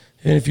amazing.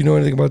 And if you know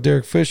anything about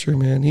Derek Fisher,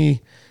 man,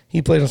 he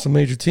played on some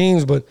major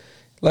teams, but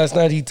last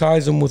night he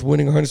ties him with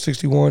winning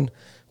 161,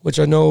 which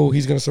I know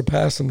he's going to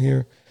surpass him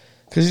here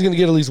because he's going to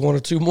get at least one or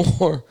two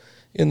more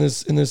in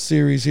this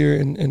series here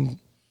and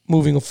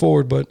moving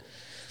forward. But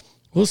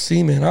we'll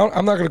see, man.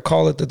 I'm not going to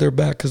call it that they're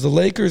back because the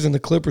Lakers and the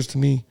Clippers, to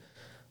me,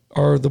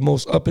 are the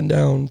most up and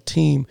down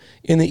team.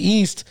 In the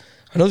East,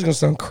 I know it's going to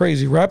sound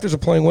crazy. Raptors are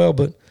playing well,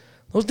 but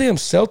those damn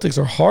Celtics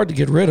are hard to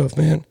get rid of,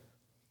 man.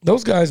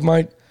 Those guys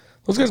might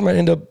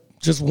end up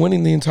just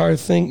winning the entire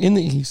thing in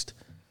the East.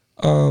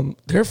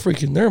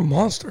 They're a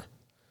monster.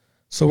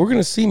 So we're going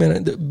to see,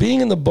 man.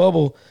 Being in the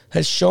bubble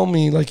has shown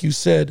me, like you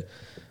said,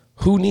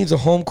 who needs a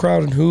home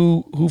crowd and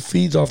who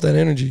feeds off that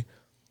energy.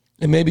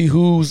 And maybe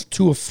who's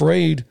too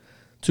afraid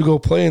to go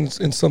play in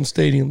some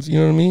stadiums. You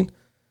know what I mean?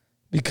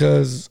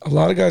 Because a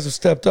lot of guys have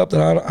stepped up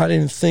that I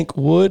didn't think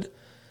would.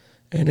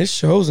 And it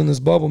shows in this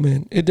bubble,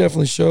 man. It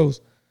definitely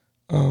shows.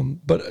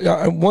 But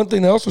one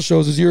thing that also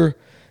shows is your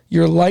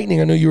Lightning.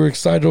 I know you were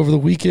excited over the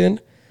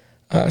weekend.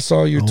 I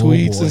saw your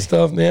tweets and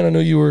stuff, man. I know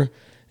you were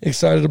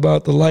excited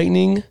about the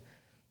Lightning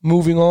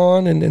moving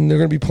on, and they're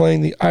going to be playing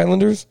the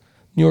Islanders,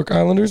 New York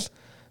Islanders.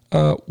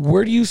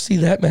 Where do you see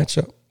that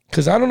matchup?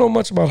 Because I don't know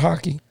much about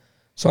hockey,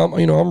 so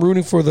I'm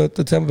rooting for the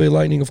Tampa Bay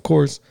Lightning, of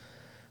course.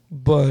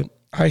 But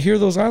I hear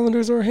those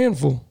Islanders are a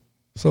handful.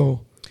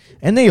 So,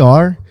 and they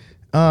are.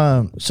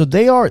 So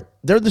they're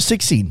the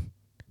 6th seed.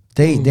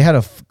 They had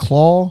a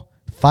claw,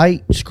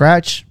 fight,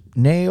 scratch,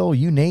 nail,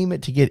 you name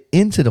it, to get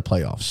into the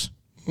playoffs.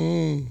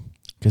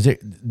 Because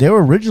they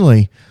were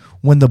originally,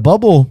 when the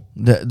bubble,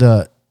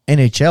 the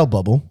NHL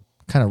bubble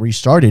kind of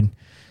restarted,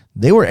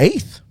 they were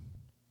 8th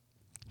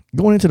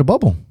going into the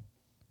bubble.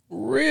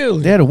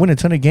 Really? They had to win a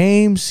ton of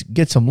games,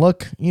 get some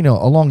luck,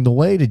 along the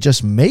way to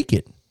just make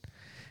it.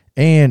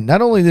 And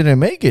not only did they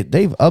make it,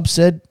 they've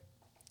upset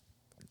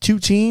 2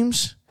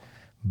 teams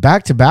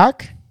back to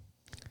back.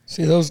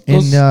 See those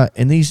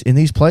in these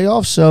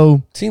playoffs.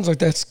 So teams like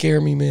that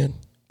scare me, man.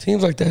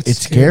 Teams like that.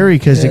 It's scary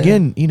because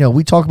again,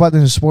 we talk about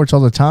this in sports all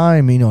the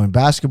time. In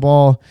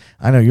basketball,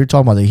 I know you're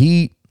talking about the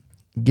Heat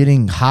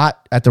getting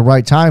hot at the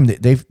right time.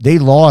 They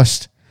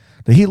lost.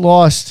 The Heat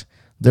lost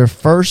their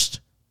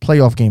first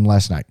playoff game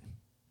last night.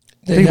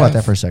 Think about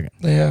that for a second.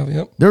 They have,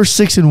 yep. They're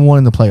 6-1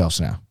 in the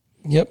playoffs now.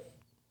 Yep.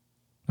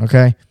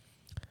 Okay.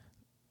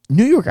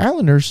 New York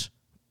Islanders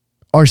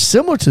are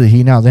similar to the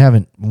Heat. Now, they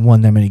haven't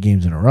won that many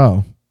games in a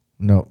row.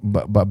 No,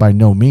 but by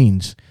no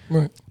means.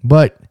 Right.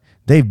 But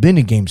they've been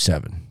in Game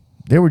 7.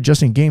 They were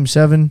just in Game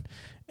 7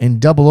 in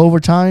double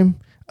overtime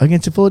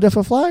against the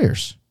Philadelphia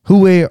Flyers,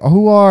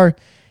 who are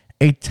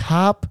a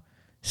top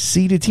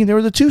seeded team. They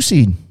were the 2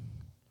 seed.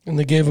 And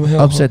they gave them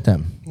hell. Upset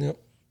them. Yep.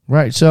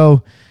 Right.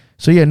 So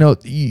yeah, no,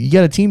 you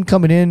got a team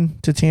coming in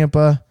to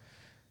Tampa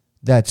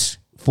that's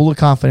full of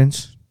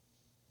confidence,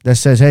 that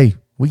says, hey,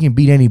 we can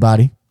beat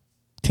anybody.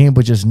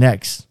 Tampa just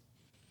next.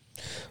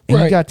 And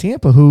you got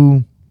Tampa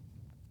who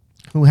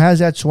has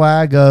that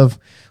swag of,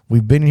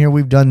 we've been here,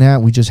 we've done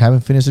that, we just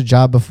haven't finished the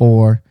job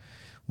before.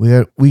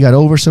 We got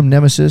over some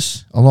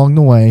nemesis along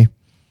the way.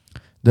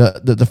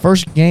 The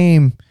first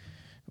game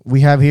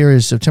we have here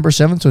is September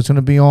 7th, so it's going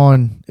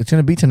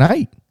to be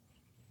tonight.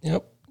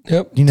 Yep.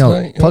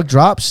 Tonight, puck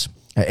drops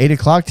at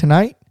 8:00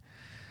 tonight.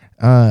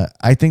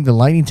 I think the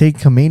Lightning take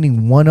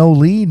commanding 1-0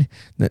 lead.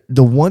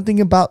 The one thing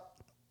about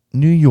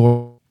New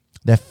York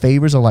that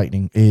favors the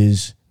Lightning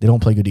is they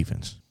don't play good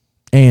defense.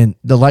 And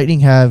the Lightning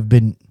have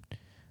been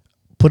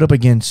put up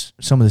against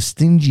some of the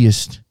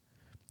stingiest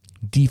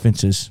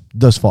defenses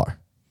thus far.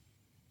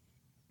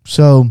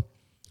 So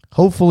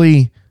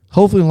hopefully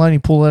the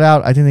Lightning pull it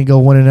out. I think they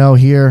go 1-0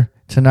 here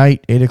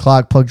tonight, 8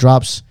 o'clock. Puck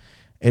drops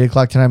 8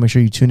 o'clock tonight. Make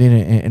sure you tune in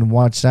and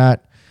watch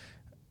that.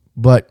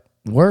 But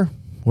we're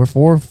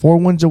four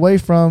wins away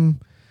from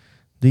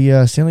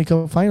the Stanley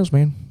Cup Finals,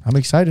 man. I'm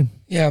excited.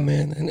 Yeah,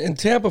 man. And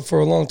Tampa for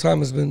a long time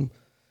has been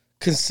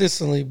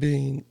consistently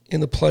being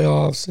in the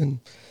playoffs and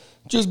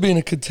just being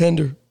a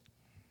contender.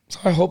 So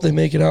I hope they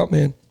make it out,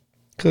 man.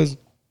 Because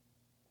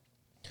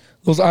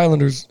those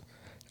Islanders,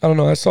 I don't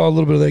know, I saw a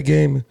little bit of that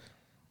game,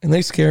 and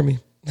they scare me.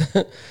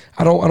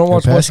 I don't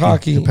watch much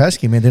hockey. They're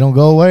pesky, man. They don't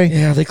go away.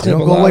 Yeah, they clean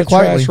up a lot of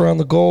trash around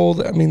the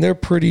goal. I mean, they're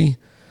pretty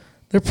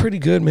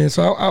good, man.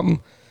 So I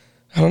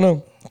don't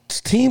know.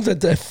 It's teams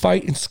that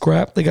fight and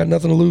scrap, they got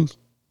nothing to lose.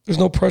 There's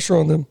no pressure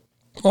on them.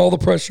 All the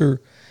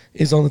pressure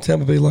is on the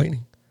Tampa Bay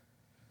Lightning.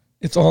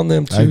 It's on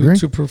them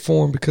to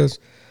perform because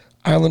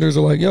Islanders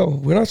are like, yo,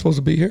 we're not supposed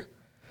to be here,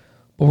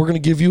 but we're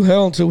going to give you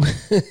hell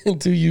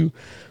until you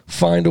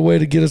find a way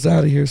to get us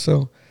out of here.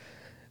 So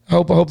I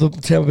hope the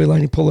Tampa Bay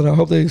Lightning pull it out. I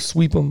hope they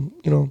sweep them,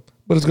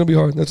 but it's going to be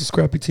hard. That's a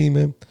scrappy team,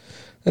 man.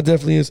 That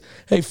definitely is.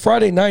 Hey,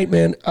 Friday night,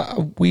 man, I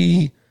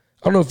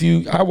don't know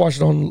if I watched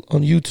it on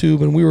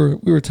YouTube, and we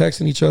were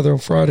texting each other on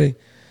Friday.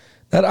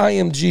 That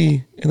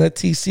IMG and that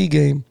TC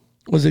game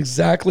was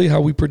exactly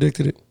how we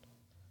predicted it.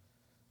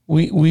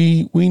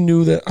 We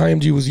knew that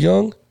IMG was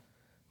young.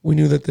 We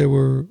knew that they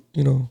were,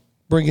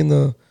 bringing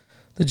the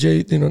not the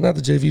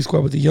JV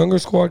squad, but the younger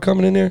squad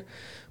coming in there.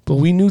 But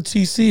we knew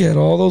TC had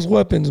all those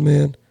weapons,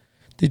 man.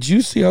 Did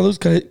you see how those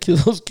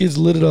kids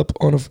lit it up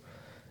on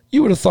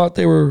you would have thought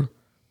they were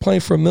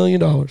playing for $1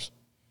 million.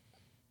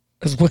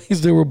 As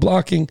ways they were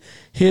blocking,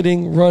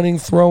 hitting, running,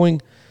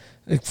 throwing.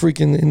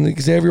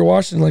 And Xavier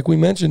Washington, like we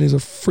mentioned, is a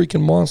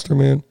freaking monster,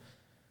 man.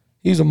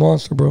 He's a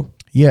monster, bro.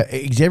 Yeah,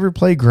 Xavier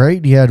played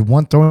great. He had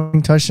one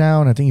throwing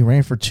touchdown. I think he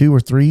ran for 2 or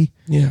 3.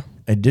 Yeah.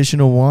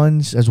 Additional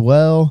ones as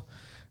well.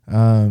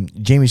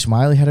 Jamie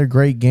Smiley had a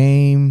great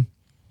game.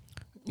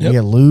 Yep.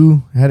 Yeah,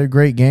 Lou had a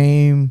great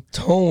game.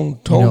 Tone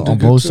on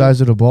both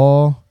sides of the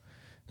ball.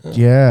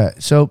 Yeah.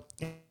 So,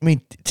 I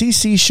mean,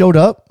 TC showed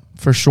up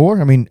for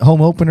sure. I mean,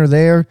 home opener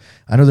there.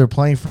 I know they're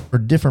playing for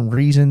different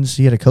reasons.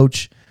 He had a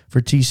coach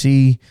for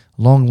TC,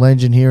 long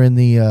legend here in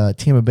the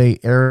Tampa Bay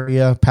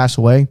area, pass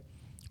away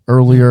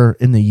earlier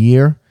in the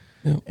year.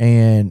 Yep.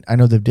 And I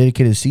know they've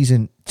dedicated a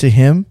season to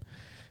him.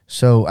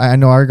 So I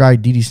know our guy,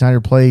 D.D.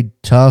 Snyder, played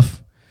tough.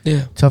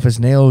 Yeah. Tough as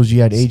nails.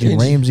 You had Agent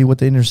Ramsey with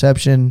the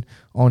interception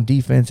on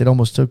defense. It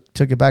almost took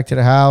it back to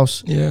the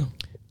house. Yeah.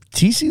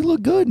 TC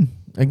looked good.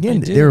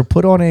 Again, they were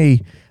put on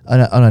a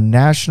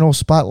national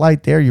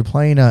spotlight there. You're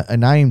playing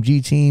an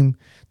IMG team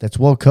that's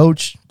well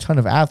coached, ton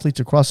of athletes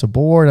across the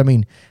board. I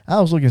mean,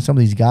 I was looking at some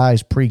of these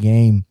guys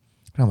pregame,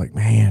 and I'm like,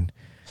 man,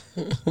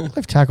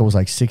 left tackle was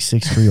like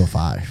 6'6",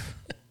 305.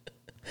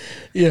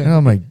 Yeah. And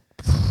I'm like,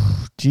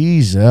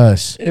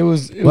 Jesus.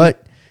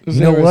 But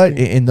you know what?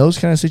 In those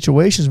kind of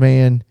situations,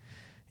 man,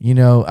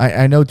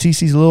 I know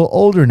TC's a little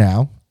older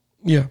now.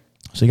 Yeah.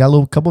 So you got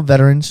a couple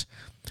veterans,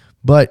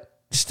 but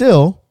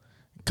still,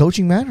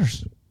 coaching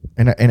matters.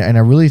 And I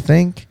really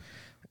think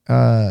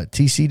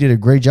TC did a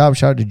great job.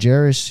 Shout out to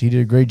Jarris. He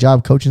did a great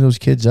job coaching those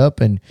kids up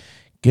and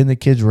getting the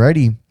kids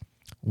ready.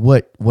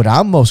 What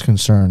I'm most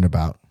concerned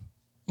about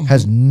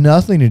has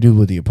nothing to do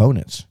with the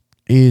opponents,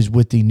 is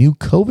with the new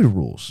COVID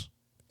rules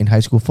in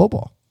high school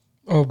football.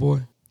 Oh,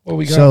 boy. What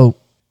we got? So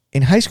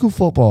in high school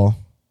football,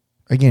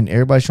 again,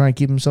 everybody's trying to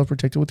keep themselves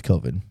protected with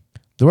COVID.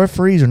 The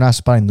referees are not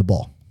spotting the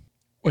ball.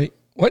 Wait,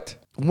 what?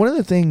 One of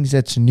the things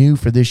that's new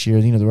for this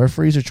year, the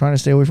referees are trying to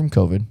stay away from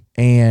COVID,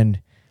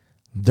 and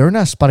they're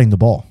not spotting the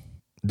ball.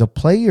 The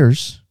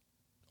players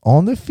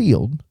on the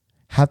field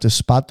have to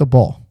spot the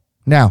ball.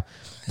 Now,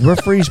 the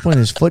referee's putting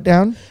his foot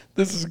down.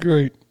 This is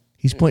great.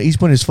 He's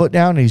putting his foot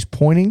down, and he's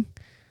pointing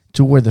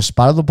to where the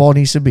spot of the ball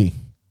needs to be.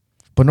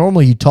 But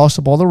normally, you toss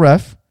the ball to the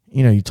ref.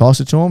 You toss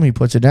it to him. He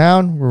puts it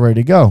down. We're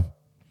ready to go.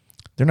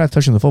 They're not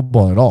touching the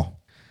football at all.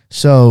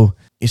 So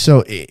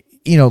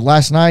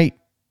last night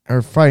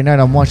or Friday night,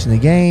 I'm watching the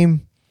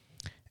game,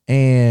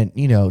 and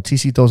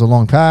TC throws a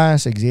long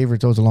pass. Xavier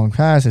throws a long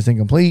pass. It's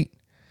incomplete.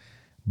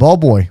 Ball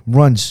boy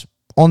runs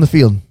on the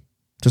field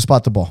to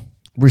spot the ball.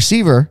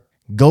 Receiver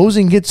goes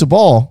and gets the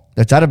ball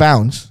that's out of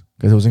bounds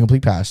because it was an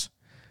incomplete pass.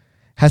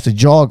 Has to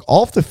jog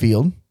off the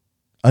field.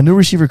 A new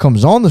receiver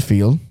comes on the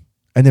field,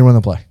 and they run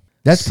the play.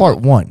 That's part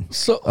one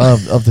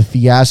of the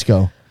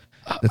fiasco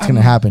that's going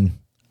to happen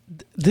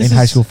in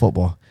high school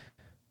football.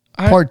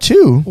 Part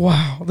two,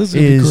 wow, this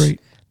is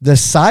great. The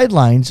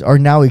sidelines are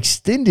now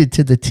extended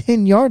to the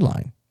 10-yard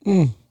line,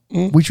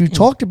 which we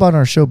talked about on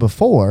our show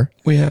before.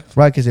 We have.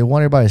 Right, because they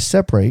want everybody to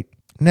separate.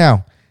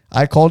 Now,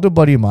 I called a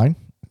buddy of mine.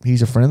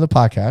 He's a friend of the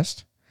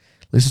podcast.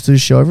 Listens to the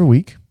show every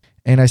week.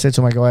 And I said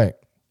to him, I go, hey,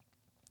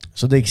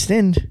 so they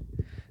extend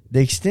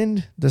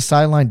the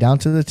sideline down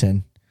to the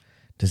 10.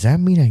 Does that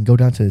mean I can go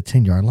down to the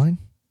 10-yard line?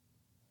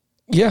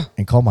 Yeah.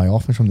 and call my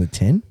offense from the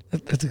 10?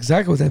 That's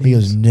exactly what that He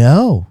means. goes,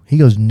 no. He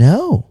goes,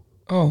 no.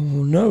 Oh,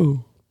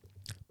 no.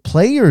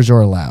 Players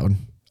are allowed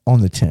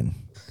on the 10.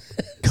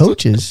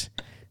 Coaches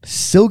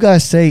still got to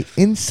stay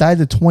inside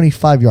the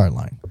 25-yard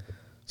line.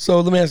 So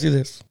let me ask you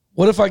this.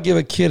 What if I give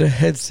a kid a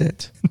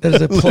headset that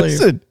is a player?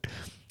 Listen,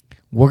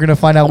 we're going to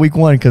find out week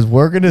 1 because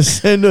we're going to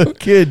send a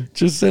kid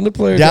Just send a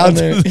player down down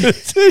there to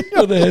the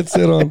 10. with a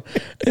headset on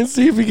and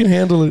see if he can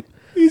handle it.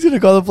 He's going to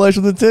call the players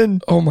from the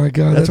 10. Oh, my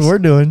God. That's what we're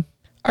doing.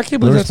 I can't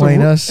believe We're that's what playing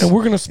we're, us. and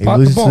we're going to If you spot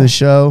the listen ball. to the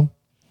show,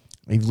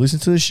 if you listen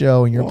to the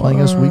show and you're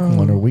playing us week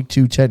 1 or week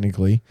 2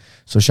 technically,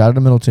 so shout out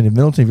to Middleton. If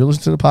you're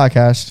listening to the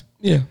podcast,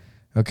 Yeah.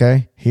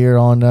 okay, here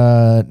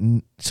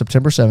on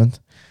September 7th,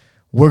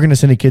 we're going to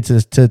send a kid to the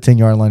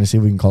 10-yard line to see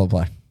if we can call a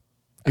play.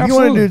 If you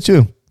want to do it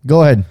too,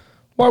 go ahead.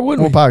 Why wouldn't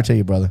More we? power to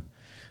you, brother.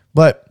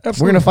 But we're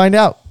Absolutely. going to find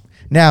out.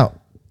 Now,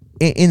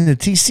 in the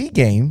TC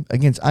game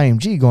against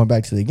IMG, going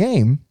back to the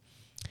game,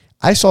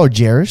 I saw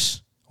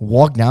Jarris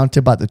walk down to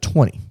about the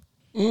 20.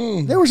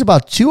 There was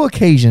about 2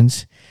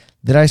 occasions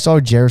that I saw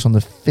Jarris on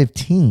the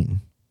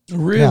 15.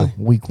 Really? Now,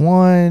 week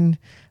 1,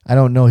 I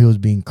don't know if he was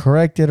being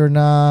corrected or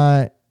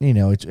not. You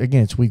know,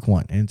 it's week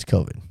 1 and it's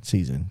COVID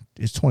season.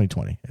 It's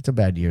 2020. It's a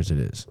bad year as it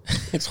is.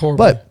 It's horrible.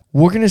 But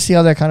we're going to see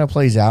how that kind of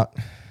plays out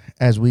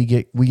as we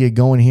get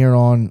going here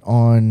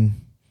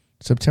on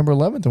September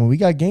 11th. And we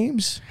got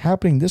games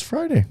happening this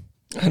Friday.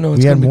 I know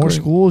it's We had gonna be more great.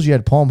 schools. You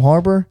had Palm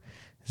Harbor,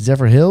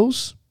 Zephyr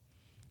Hills,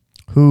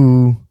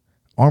 who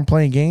aren't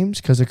playing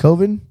games because of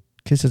COVID.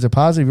 Kids tested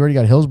positive. You already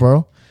got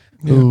Hillsboro,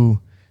 who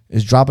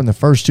is dropping the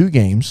first 2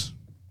 games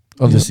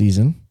of the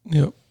season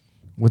Yep.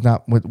 with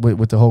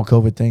the whole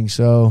COVID thing.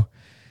 So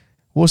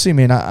we'll see,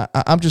 man.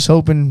 I'm just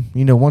hoping,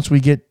 once we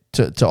get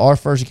to our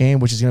first game,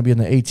 which is going to be on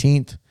the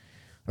 18th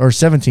or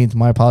 17th,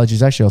 my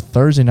apologies, actually a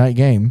Thursday night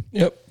game.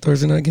 Yep.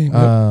 Thursday night game.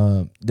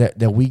 Yep.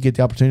 That we get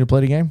the opportunity to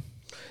play the game.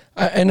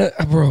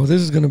 Bro,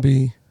 this is gonna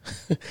be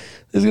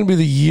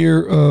the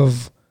year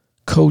of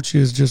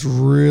coaches just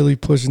really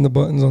pushing the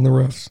buttons on the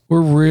refs.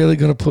 We're really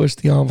gonna push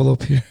the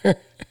envelope here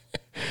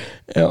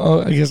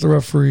against the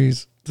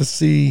referees to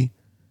see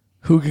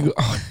who can go.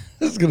 Oh,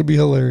 this is gonna be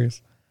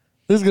hilarious.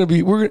 This is gonna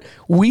be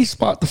we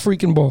spot the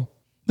freaking ball.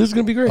 This is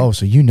gonna be great. Oh,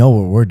 so you know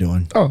what we're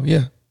doing. Oh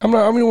yeah. I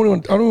don't even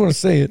want to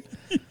say it.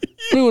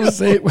 I don't want to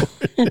say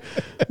it.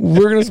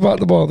 We're gonna spot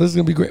the ball. This is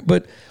gonna be great.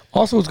 But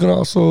also, it's gonna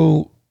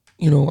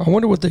I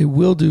wonder what they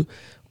will do,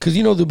 because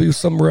there'll be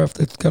some ref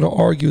that's gonna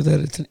argue that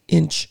it's an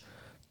inch,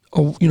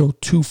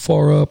 too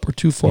far up or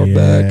too far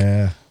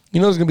back.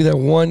 There's gonna be that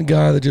one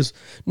guy that just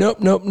nope,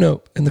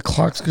 and the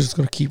clock's just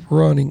gonna keep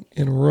running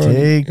and running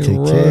Tick, and tick,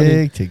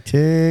 running. tick, tick,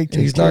 tick.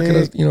 And he's not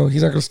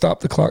gonna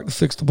stop the clock to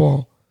fix the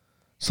ball.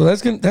 So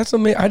that's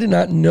amazing. I did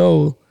not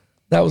know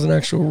that was an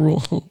actual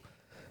rule.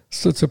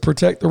 So to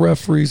protect the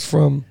referees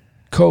from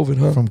COVID,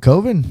 huh? From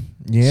COVID,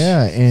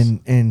 yeah,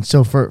 and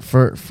so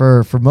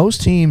for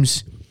most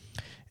teams,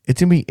 it's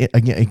gonna be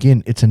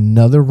again. It's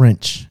another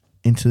wrench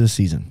into the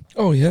season.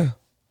 Oh yeah,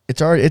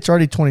 It's already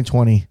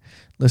 2020.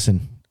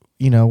 Listen,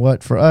 you know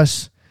what? For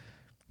us,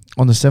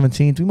 on the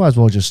 17th, we might as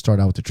well just start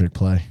out with the trick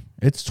play.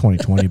 It's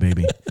 2020,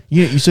 baby.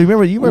 So you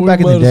remember back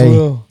in the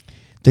day,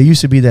 there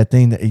used to be that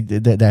thing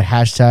that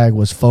hashtag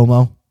was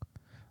FOMO,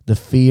 the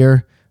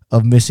fear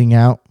of missing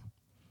out.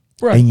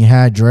 right? And you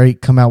had Drake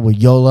come out with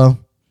YOLO.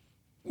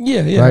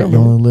 Yeah. I Right, you remember.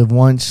 only live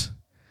once.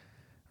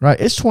 Right,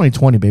 it's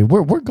 2020, baby.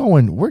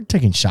 We're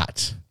taking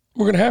shots.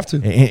 We're gonna have to.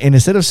 And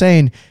instead of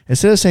saying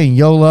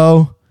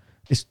YOLO,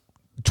 it's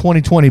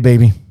 2020,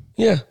 baby.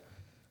 Yeah,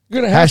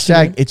 you're gonna have to.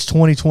 Hashtag Man. it's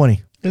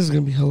 2020. This is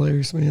gonna be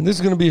hilarious, man. This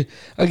is gonna be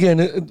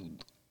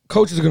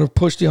coaches are gonna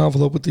push the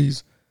envelope with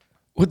these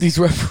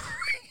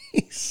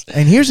referees.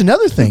 And here's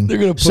another thing. They're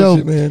gonna push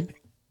it, man.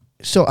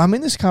 So I'm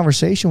in this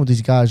conversation with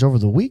these guys over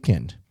the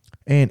weekend,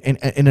 and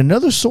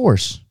another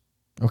source,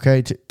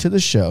 okay, to the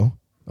show,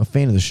 a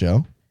fan of the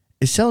show,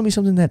 is telling me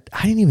something that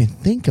I didn't even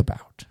think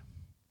about.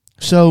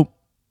 So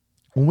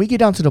when we get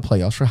down to the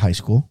playoffs for high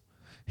school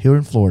here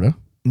in Florida,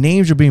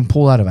 names are being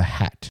pulled out of a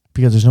hat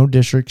because there's no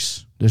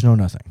districts, there's no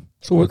nothing.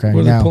 So what Okay,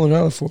 are now- they pulling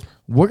out for?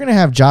 We're gonna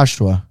have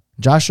Joshua.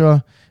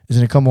 Joshua is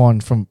gonna come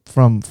on from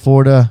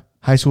Florida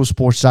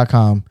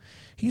highschoolsports.com.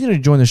 He's gonna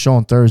join the show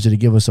on Thursday to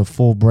give us a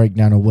full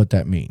breakdown of what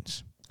that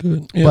means.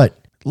 Good. Yeah. But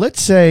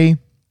let's say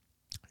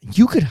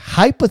you could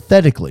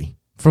hypothetically,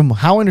 from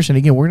how I understand,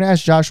 again, we're going to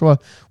ask Joshua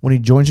when he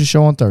joins the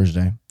show on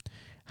Thursday.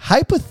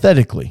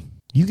 Hypothetically,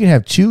 you can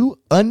have 2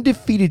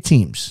 undefeated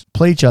teams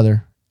play each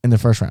other in the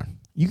first round.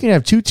 You can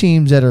have 2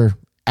 teams that are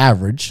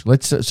average.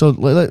 Let's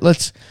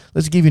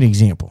give you an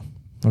example.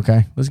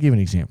 Okay, let's give you an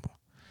example.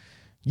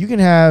 You can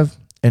have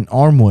an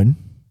Armwood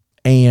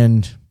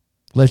and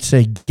let's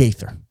say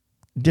Gaither.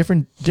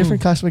 Different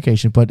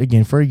classification, but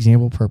again, for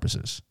example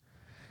purposes.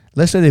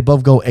 Let's say they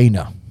both go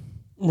A-no.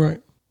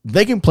 right.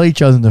 They can play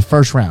each other in the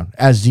first round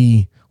as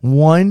the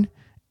 1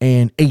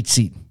 and 8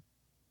 seed.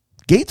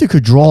 Gaither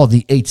could draw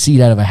the 8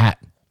 seed out of a hat.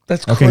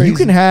 That's Okay, crazy. you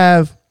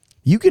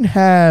can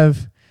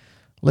have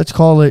let's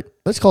call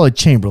it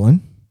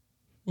Chamberlain.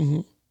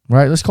 Mhm.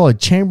 Right? Let's call it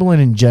Chamberlain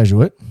and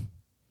Jesuit.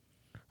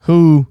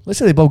 who, let's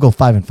say they both go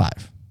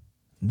 5-5.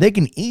 They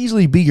can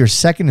easily be your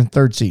second and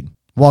third seed,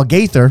 while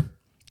Gaither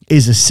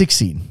is a 6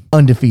 seed,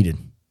 undefeated,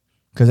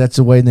 because that's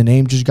the way the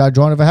name just got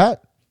drawn of a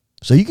hat.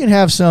 So you can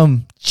have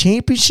some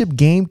championship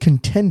game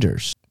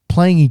contenders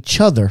playing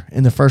each other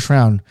in the first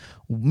round.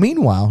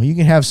 Meanwhile, you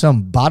can have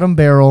some bottom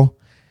barrel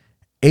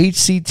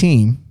HC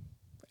team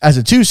as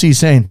a 2 seed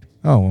saying,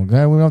 "Oh, well,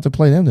 glad we don't have to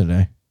play them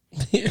today."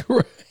 Yeah,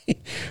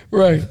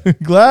 right.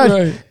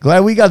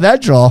 glad we got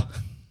that draw.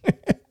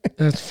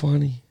 That's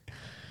funny.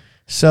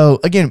 So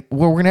again,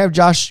 we're gonna have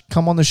Josh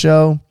come on the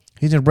show.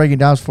 He's gonna break it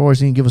down for us.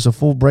 He can give us a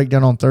full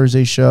breakdown on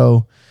Thursday's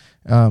show.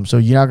 So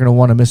you're not gonna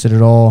want to miss it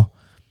at all.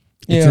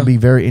 It's gonna be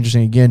very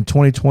interesting. Again,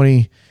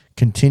 2020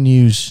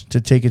 continues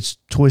to take its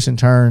twists and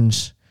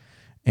turns,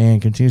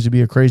 and continues to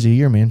be a crazy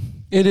year, man.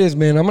 It is,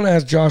 man. I'm gonna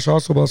ask Josh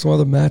also about some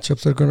other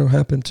matchups that are gonna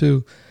happen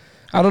too.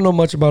 I don't know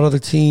much about other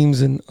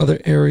teams in other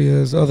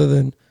areas other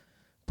than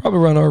probably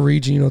around our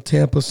region.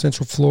 Tampa,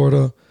 Central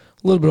Florida,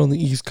 a little bit on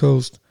the East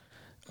Coast.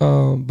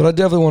 But I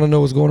definitely want to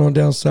know what's going on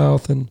down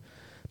south and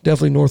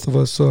definitely north of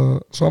us.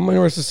 So I'm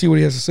interested to see what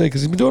he has to say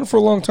because he's been doing it for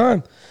a long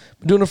time.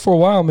 Been doing it for a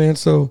while, man.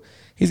 So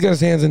he's got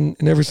his hands in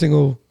every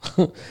single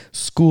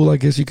school, I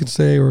guess you could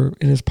say, or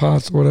in his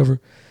pots or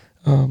whatever.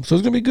 So it's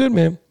going to be good,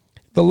 man.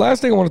 The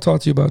last thing I want to talk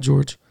to you about,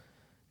 George,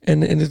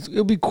 and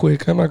it'll be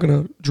quick. I'm not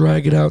going to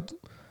drag it out.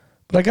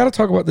 But I got to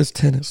talk about this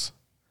tennis,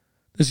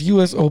 this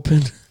U.S.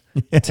 Open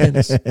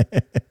tennis.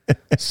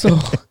 So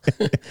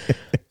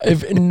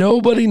if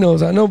nobody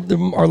knows, I know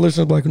our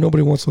listeners are like,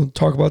 nobody wants to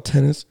talk about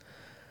tennis.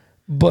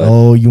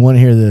 But you want to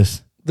hear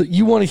this?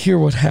 You want to hear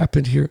what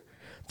happened here.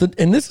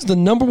 And this is the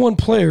number one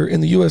player in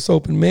the U.S.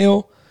 Open,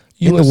 male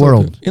U.S. In the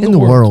world. Open.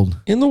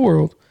 In the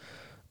world.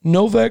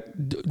 Novak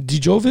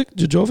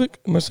Djokovic,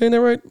 am I saying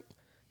that right?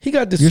 He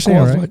got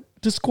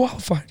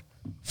disqualified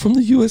from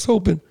the U.S.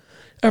 Open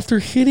after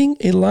hitting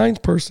a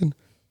blind person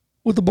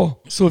with the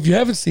ball. So if you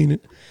haven't seen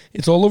it,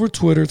 it's all over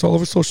Twitter. It's all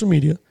over social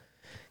media.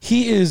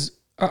 He is,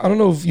 I don't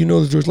know if you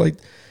know this, George, like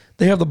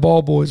they have the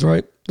ball boys,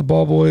 right? The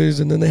ball boys,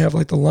 and then they have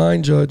like the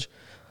line judge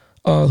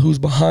who's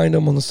behind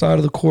them on the side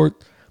of the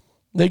court.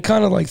 They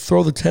kind of like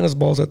throw the tennis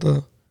balls at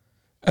the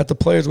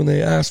players when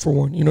they ask for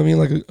one. You know what I mean?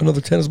 Like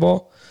another tennis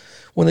ball.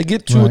 When they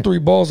get 2 or 3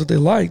 balls that they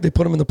like, they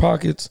put them in the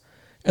pockets.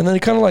 And then they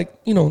kind of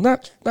like,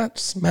 not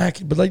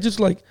smack it, but like just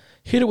like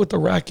hit it with the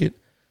racket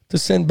to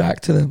send back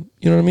to them.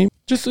 You know what I mean?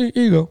 Just here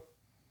you go.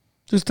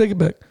 Just take it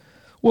back.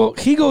 Well,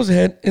 he goes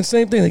ahead and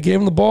same thing. They gave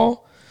him the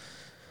ball.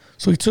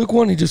 So he took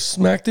one, he just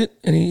smacked it,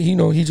 and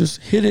he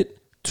just hit it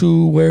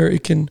to where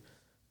it can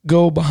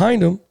go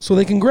behind him so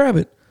they can grab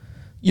it.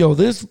 Yo,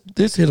 this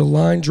hit a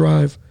line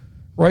drive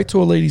right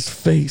to a lady's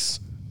face.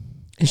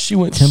 And she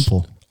went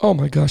temple. Oh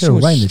my gosh, she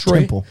went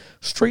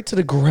straight to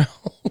the ground.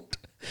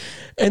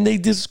 And they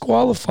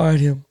disqualified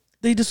him.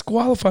 This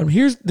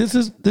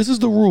is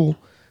the rule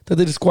that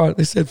they disqualified.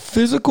 They said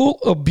physical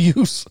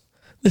abuse.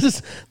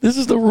 This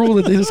is the rule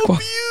that they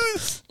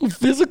disqualified.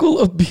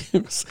 Physical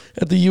abuse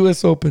at the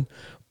U.S. Open.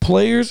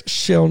 Players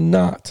shall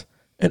not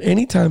at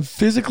any time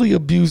physically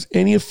abuse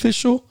any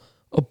official,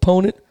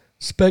 opponent,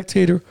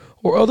 spectator,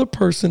 or other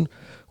person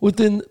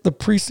within the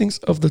precincts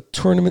of the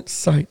tournament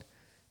site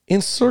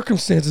in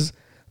circumstances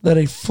that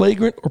a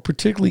flagrant or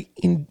particularly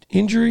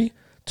injury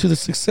to the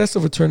success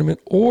of a tournament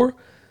or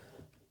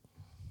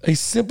a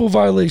simple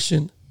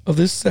violation of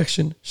this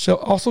section shall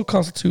also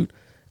constitute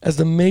as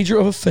the major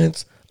of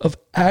offense of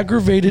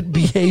aggravated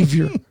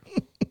behavior.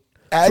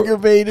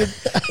 Aggravated.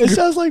 It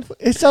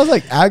sounds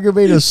like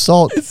aggravated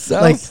assault. It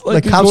sounds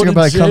like the cops are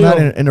about to come out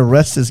and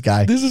arrest this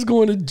guy. He's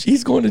going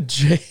to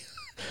jail.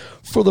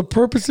 For the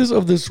purposes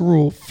of this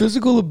rule,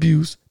 physical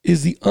abuse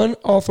is the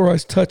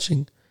unauthorized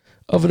touching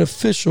of an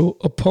official,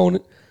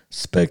 opponent,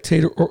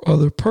 spectator, or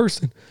other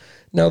person.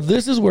 Now,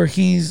 this is where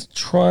he's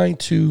trying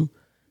to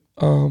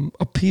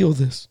appeal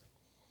this.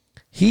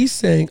 He's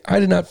saying, I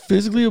did not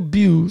physically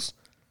abuse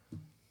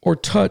or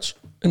touch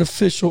an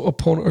official,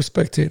 opponent, or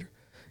spectator.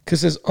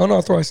 Because his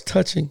unauthorized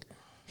touching,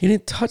 he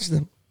didn't touch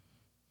them.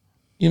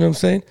 You know what I'm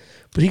saying?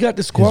 But he got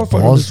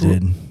disqualified. His balls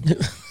did.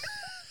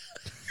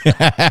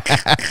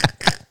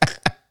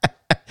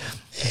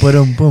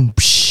 Boom.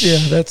 Yeah,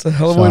 that's a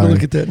hell of a way to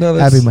look at that. No,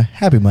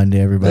 happy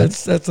Monday, everybody.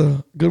 That's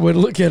a good way to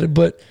look at it.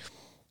 But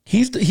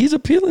he's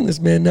appealing this,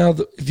 man. Now,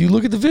 if you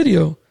look at the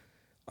video,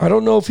 I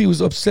don't know if he was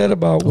upset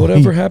about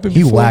whatever happened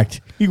before.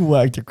 He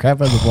whacked the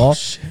crap out of the ball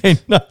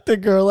and knocked the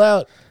girl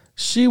out.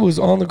 She was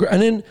on the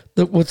ground. And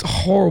then what's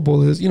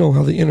horrible is, you know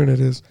how the internet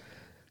is.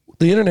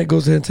 The internet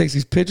goes ahead and takes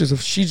these pictures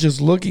of she just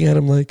looking at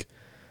him like,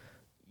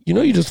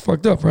 you just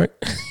fucked up, right?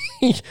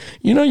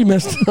 You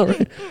messed up,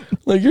 right?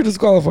 Like, you're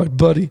disqualified,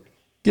 buddy.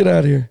 Get out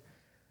of here.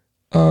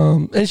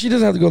 And she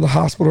doesn't have to go to the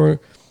hospital,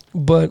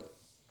 but,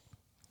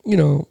 I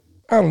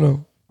don't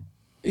know.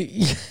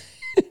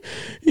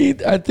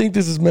 I think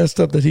this is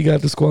messed up that he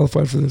got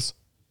disqualified for this.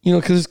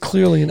 Because it's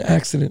clearly an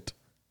accident.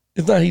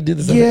 It's not he did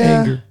this out of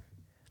anger.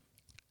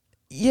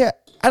 Yeah,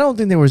 I don't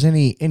think there was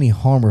any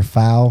harm or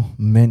foul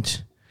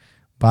meant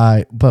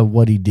by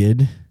what he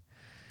did.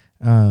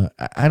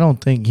 I don't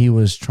think he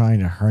was trying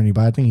to hurt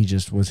anybody. I think he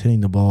just was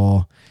hitting the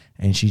ball,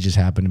 and she just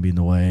happened to be in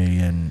the way,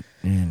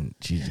 and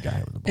she's the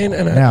guy with the ball.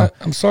 And now,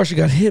 I'm sorry she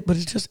got hit, but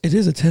it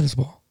is a tennis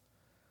ball.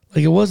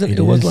 Like it wasn't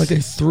like they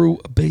threw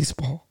a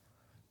baseball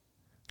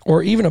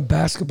or even a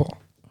basketball.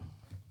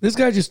 This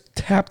guy just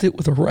tapped it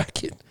with a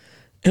racket,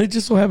 and it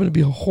just so happened to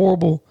be a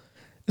horrible.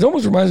 It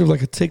almost reminds me of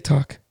like a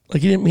TikTok.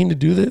 Like he didn't mean to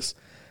do this,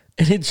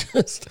 and it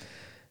just.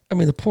 I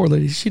mean, the poor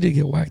lady, she did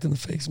get whacked in the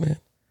face, man.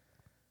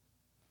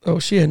 Oh,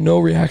 she had no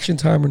reaction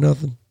time or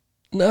nothing.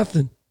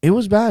 Nothing. it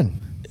was bad.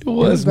 It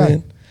was bad.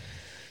 man.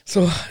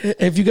 So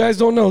if you guys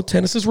don't know,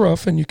 tennis is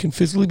rough, and you can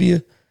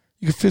physically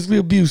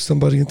abuse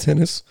somebody in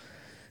tennis,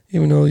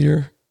 even though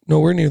you're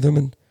nowhere near them.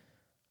 And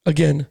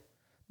again,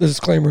 the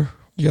disclaimer: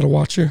 you got to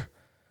watch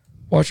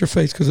your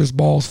face because there's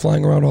balls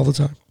flying around all the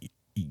time.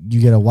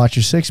 You got to watch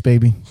your six,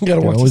 baby. You got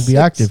to watch. Always be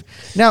active.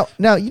 Now,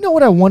 you know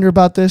what I wonder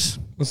about this?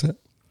 What's that?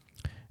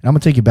 And I'm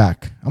gonna take you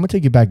back. I'm gonna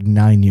take you back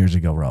 9 years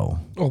ago, Raul.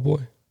 Oh boy.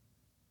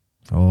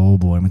 Oh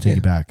boy, I'm gonna take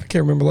you back. I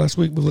can't remember last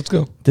week, but let's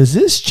go. Does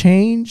this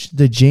change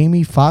the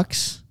Jamie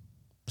Foxx,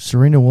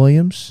 Serena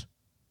Williams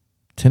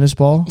tennis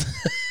ball?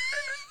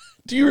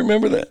 Do you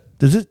remember that?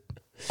 Does it?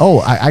 Oh,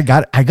 I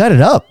got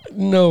it up.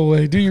 No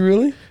way. Do you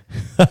really?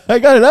 I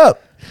got it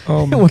up.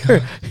 Oh my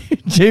god.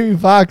 Jamie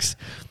Foxx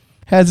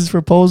has his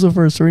proposal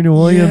for Serena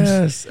Williams.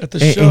 Yes, at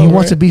the and, show. and he right?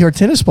 wants to be her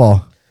tennis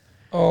ball.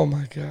 Oh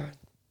my god.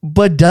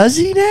 But does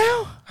he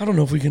now? I don't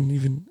know if we can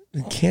even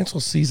cancel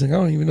season. I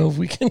don't even know if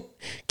we can.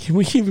 Can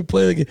we even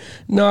play the game?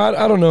 No,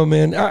 I don't know,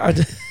 man. I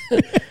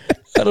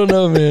don't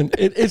know, man.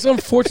 It's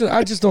unfortunate.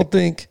 I just don't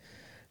think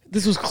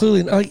this was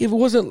clearly like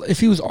if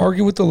he was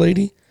arguing with the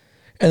lady,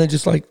 and then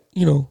just like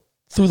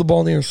threw the ball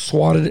in the air and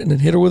swatted it and then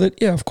hit her with it.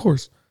 Yeah, of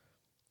course.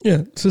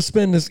 Yeah,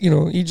 suspend this.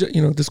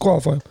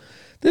 Disqualify him.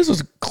 This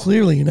was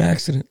clearly an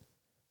accident.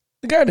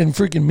 The guy didn't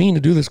freaking mean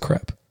to do this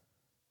crap.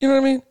 You know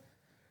what I mean?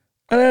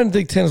 I didn't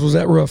think tennis was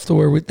that rough to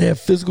where they have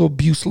physical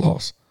abuse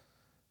laws.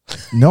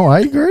 No, I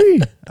agree.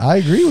 I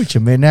agree with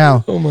you, man.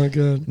 Now, oh my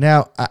god.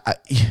 Now,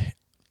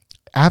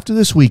 after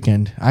this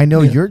weekend, I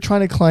know you're trying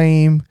to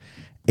claim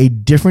a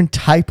different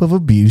type of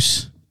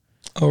abuse.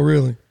 Oh,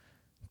 really?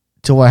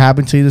 To what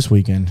happened to you this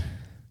weekend.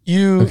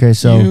 Okay,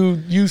 so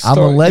you I'm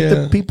gonna let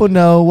the people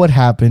know what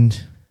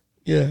happened.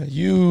 Yeah,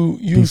 you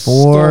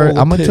before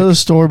I'm gonna tell the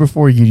story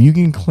before you. You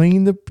can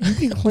clean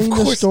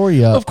the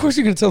story up. Of course,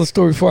 you're gonna tell the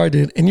story before I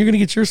did, and you're gonna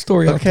get your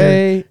story out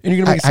there. And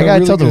you're gonna make it sound I gotta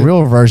really tell good. the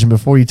real version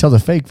before you tell the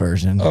fake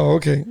version. Oh,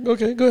 okay.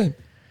 Okay, go ahead.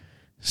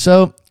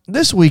 So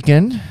this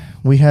weekend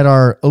we had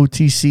our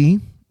OTC,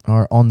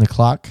 our on the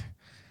clock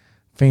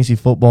fantasy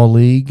football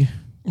league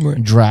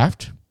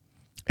draft.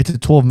 It's a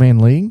 12-man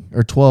league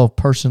or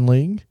 12-person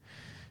league.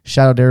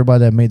 Shout out to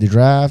everybody that made the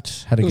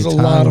draft. Had a good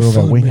time. We were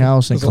over at Wing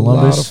House in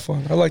Columbus. It was a lot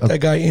of fun. I like that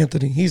guy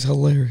Anthony. He's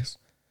hilarious.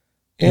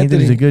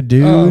 Anthony's a good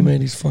dude. Oh man,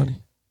 he's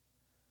funny.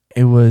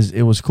 It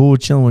was cool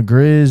chilling with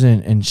Grizz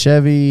and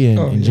Chevy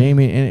and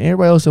Jamie and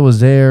everybody else that was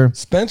there.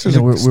 Spencer's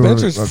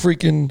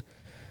freaking.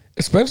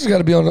 Spencer's got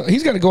to be on.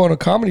 He's got to go on a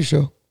comedy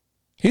show.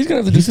 He's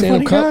gonna have to do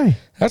stand up comedy.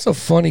 That's a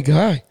funny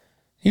guy.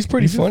 He's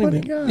pretty funny,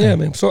 man. Guy. Yeah,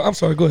 man. So I'm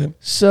sorry. Go ahead.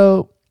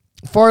 So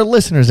for our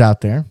listeners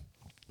out there,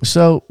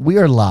 we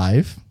are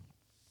live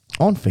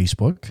on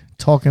Facebook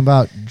talking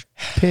about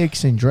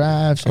picks and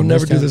drafts. I'll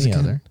never do this again.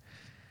 Other.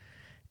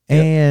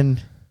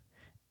 And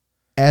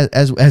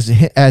as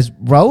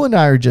Raul and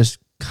I are just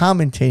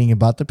commentating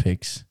about the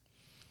picks,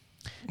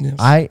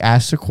 I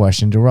asked a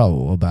question to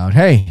Raul about,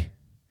 hey,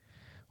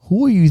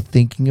 who are you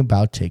thinking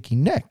about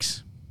taking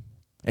next?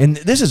 And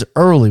this is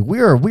early.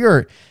 We're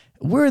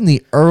in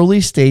the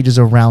early stages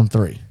of round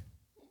 3.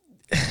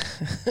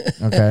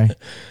 Okay.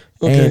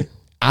 And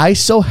I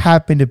so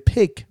happened to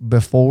pick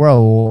before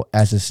Raul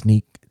as the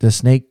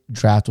snake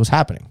draft was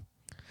happening.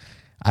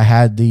 I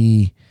had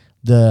the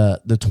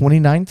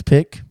 29th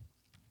pick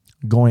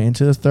going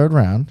into the 3rd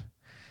round,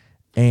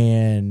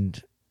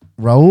 and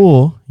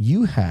Raul,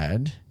 you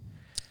had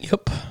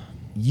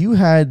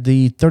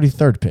the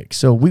 33rd pick.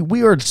 So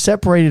we are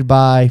separated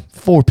by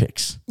 4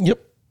 picks.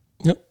 Yep.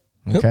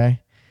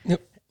 Okay.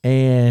 Yep.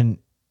 And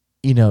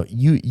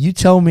you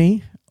tell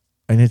me,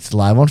 and it's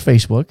live on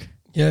Facebook.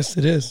 Yes,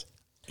 it is.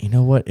 You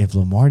know what? If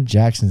Lamar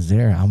Jackson's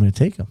there, I'm going to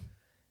take him.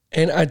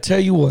 And I tell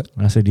you what.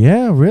 And I said,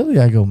 yeah, really?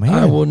 I go, man.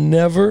 I will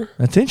never.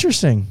 That's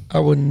interesting. I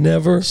will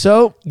never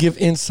give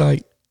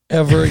insight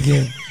ever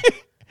again.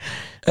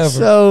 Ever.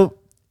 So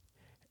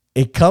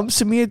it comes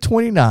to me at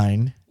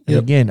 29. And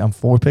again, I'm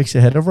 4 picks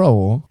ahead of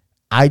Raul.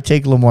 I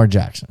take Lamar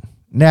Jackson.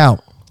 Now,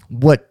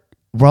 what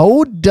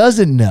Raul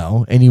doesn't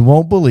know, and he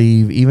won't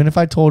believe, even if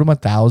I told him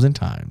 1,000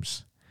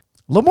 times,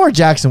 Lamar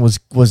Jackson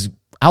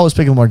I was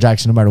picking Lamar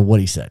Jackson no matter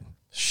what he said.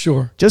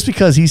 Sure. Just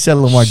because he said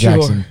Lamar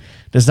Jackson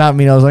does not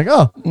mean I was like,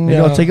 oh, maybe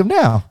I'll take him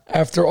now.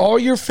 After all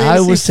your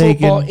fantasy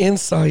football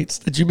insights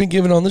that you've been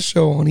giving on the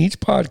show, on each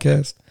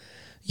podcast,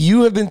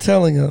 you have been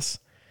telling us,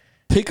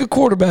 pick a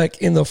quarterback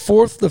in the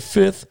 4th, the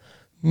 5th,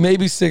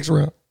 maybe 6th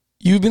round.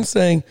 You've been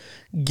saying,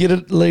 get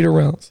it later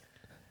rounds.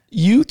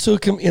 You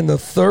took him in the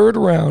 3rd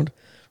round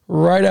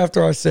right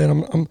after I said,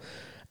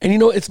 And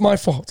it's my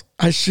fault.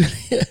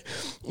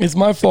 It's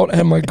my fault. I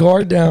had my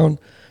guard down.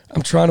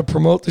 I'm trying to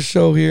promote the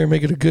show here,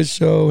 make it a good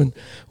show. And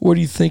what are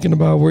you thinking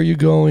about? Where are you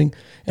going?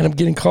 And I'm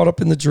getting caught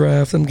up in the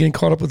draft. I'm getting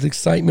caught up with the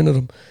excitement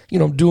of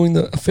I'm doing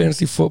the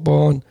fantasy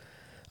football. And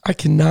I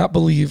cannot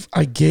believe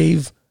I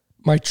gave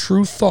my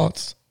true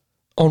thoughts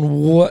on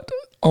what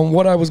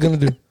I was going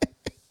to do.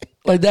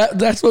 Like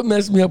that's what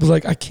messed me up. Was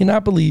like, I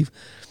cannot believe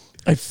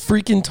I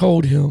freaking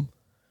told him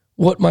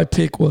what my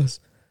pick was.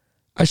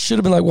 I should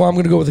have been like, well, I'm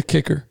going to go with a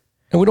kicker.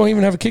 And we don't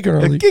even have a kicker in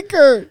our league.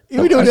 Kicker.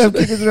 We don't have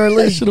kickers in our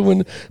league. I should have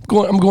went.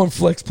 I'm going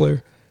flex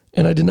player.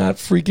 And I did not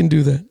freaking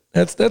do that.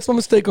 That's my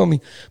mistake on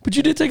me. But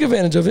you did take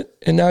advantage of it.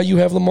 And now you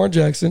have Lamar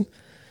Jackson.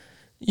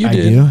 You I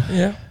did. do.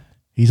 Yeah.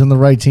 He's on the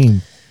right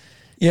team.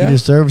 Yeah. He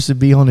deserves to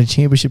be on a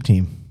championship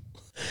team.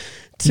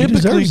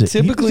 Typically,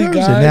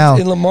 guys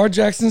in Lamar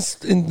Jackson's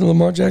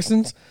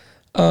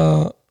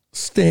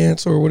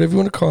stance or whatever you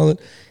want to call it,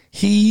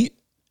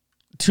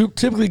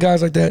 typically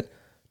guys like that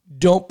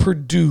don't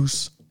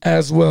produce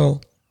as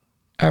well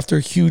after a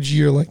huge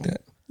year like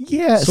that.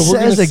 Yeah, so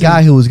says the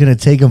guy who was going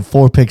to take him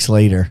 4 picks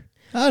later.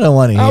 I don't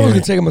want to hear I was it.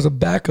 going to take him as a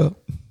backup.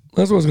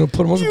 That's what I was going to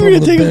put him. I was going to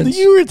put him on the bench.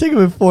 You were going to take him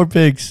with 4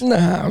 picks. Nah,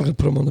 I was going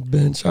to put him on the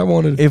bench. I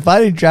wanted. If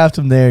I didn't draft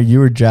him there, you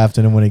were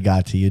drafting him when it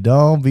got to you.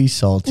 Don't be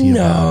salty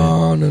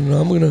about it. No.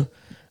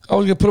 I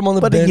was going to put him on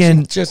the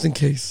bench just in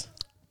case.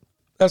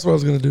 That's what I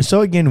was going to do.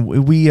 So again,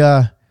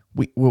 we're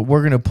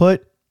going to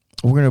put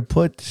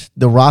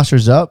the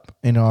rosters up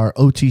in our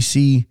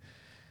OTC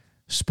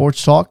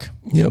Sports Talk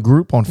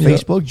group on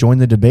Facebook. Yep. Join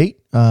the debate.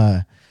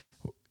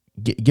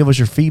 Give us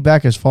your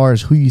feedback as far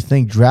as who you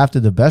think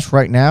drafted the best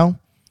right now.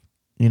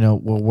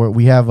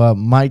 We have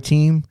my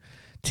team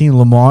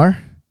Lamar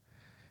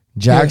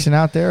Jackson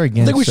out there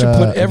against. I think we should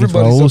put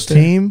everybody's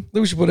team. I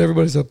think we should put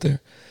everybody's up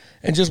there,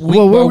 and just week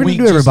we're by going week,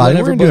 to do everybody.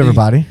 We're going to do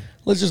everybody.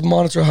 Let's just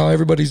monitor how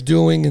everybody's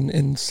doing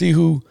and see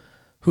who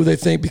they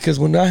think. Because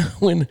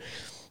when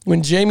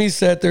Jamie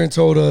sat there and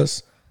told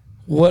us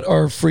what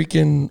our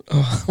freaking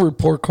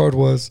report card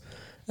was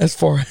as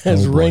far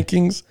as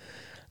rankings,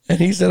 and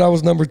he said I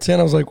was number 10,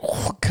 I was like,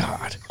 oh,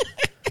 God.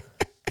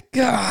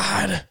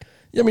 God.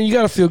 I mean, you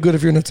got to feel good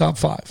if you're in the top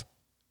 5.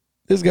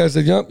 This guy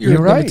said, yep, you're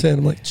right. number 10.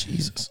 I'm like,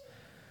 Jesus.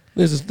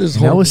 This is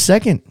horrible. I was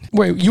second.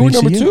 Wait, you were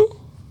number 2?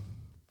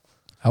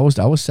 I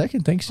was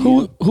second, thanks to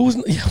you.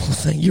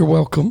 You're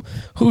welcome.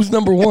 Who's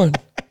number 1?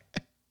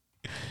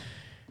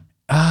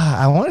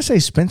 I want to say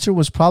Spencer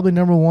was probably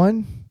number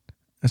 1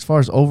 as far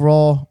as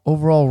overall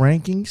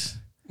rankings.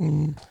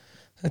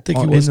 I think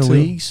he was in the too.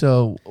 league.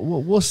 So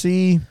we'll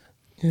see.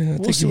 Yeah,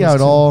 we'll see how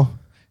it all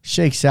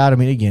shakes out. I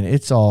mean, again,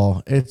 it's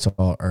all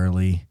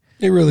early.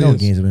 It really no is.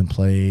 games have been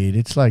played.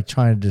 It's like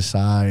trying to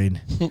decide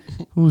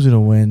who's going to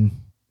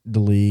win the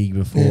league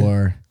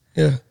before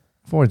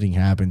anything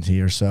happens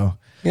here. So,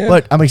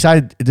 but I'm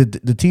excited.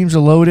 The teams are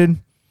loaded.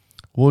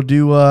 We'll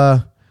do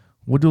a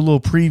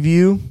little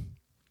preview.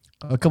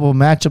 A couple of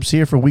matchups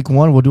here for week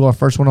 1. We'll do our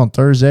first one on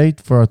Thursday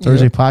for our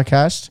Thursday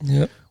podcast.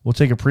 Yep. We'll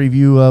take a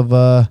preview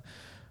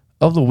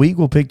of the week.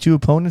 We'll pick 2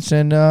 opponents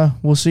and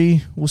we'll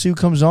see who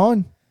comes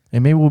on.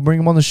 And maybe we'll bring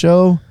them on the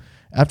show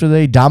after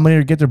they dominate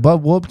or get their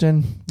butt whooped,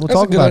 and we'll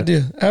talk about it. That's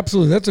a good idea.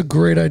 Absolutely. That's a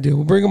great idea.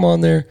 We'll bring them on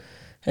there,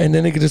 and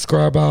then they can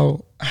describe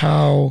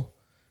how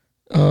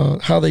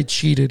they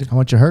cheated. How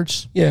much it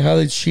hurts? Yeah, how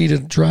they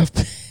cheated draft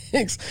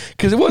picks.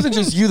 Because it wasn't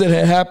just you that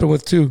had happened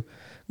with 2.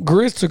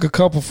 Grizz took a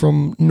couple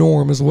from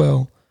Norm as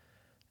well.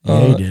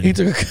 Yeah, he did. He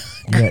took a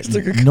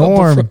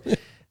couple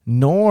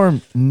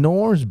from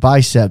Norm's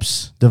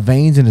biceps, the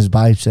veins in his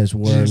biceps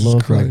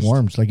looked like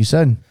worms, like you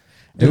said.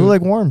 They look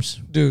like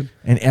worms, dude.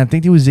 And I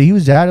think he was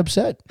that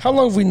upset. How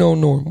long have we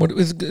known Norm?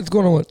 It's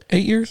going on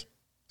 8 years,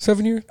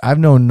 7 years? I've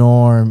known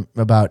Norm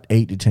about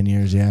 8 to 10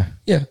 years. Yeah.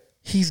 Yeah,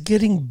 he's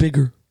getting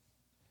bigger,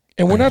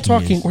 and we're not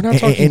talking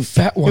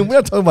fat ones. And we're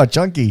not talking about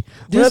chunky.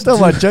 We're not talking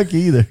about chunky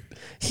either.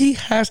 He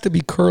has to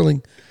be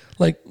curling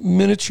like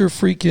miniature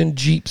freaking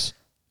Jeeps,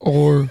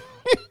 or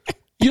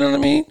you know what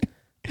I mean?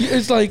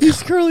 It's like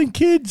he's curling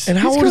kids. And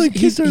how old is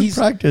he's in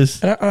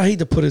practice? And I hate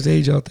to put his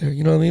age out there,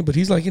 you know what I mean? But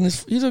he's like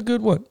he's a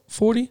good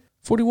 40,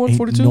 41,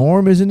 42?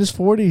 Norm is in his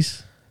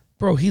 40s.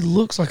 Bro, he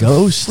looks like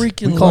Ghost. A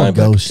freaking we call him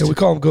linebacker. Ghost. Yeah, we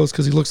call him Ghost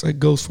because he looks like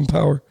Ghost from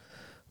Power.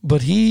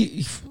 But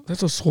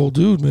that's a swole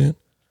dude, man.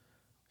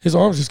 His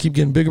arms just keep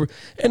getting bigger.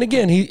 And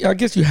again, I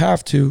guess you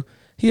have to.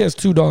 He has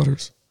 2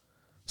 daughters.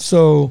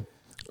 So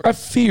I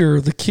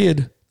fear the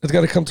kid that's got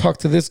to come talk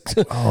to this.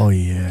 Oh,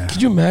 yeah.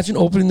 Could you imagine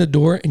opening the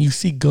door and you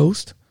see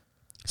Ghost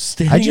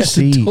standing at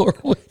the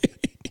doorway?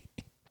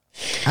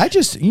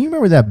 You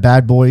remember that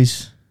Bad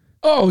Boys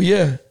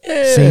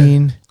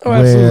scene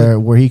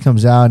where he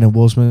comes out and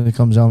Will Smith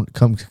comes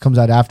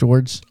out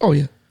afterwards? Oh,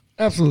 yeah.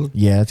 Absolutely.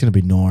 Yeah, that's going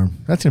to be Norm.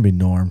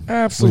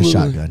 Absolutely. With a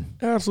shotgun.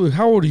 Absolutely.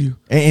 How old are you?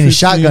 And a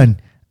shotgun.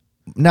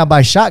 Now,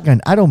 by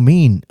shotgun, I don't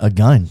mean a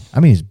gun. I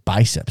mean his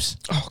biceps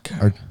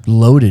are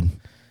loaded.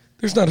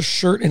 There's not a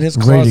shirt in his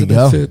closet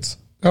that fits.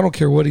 I don't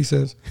care what he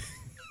says.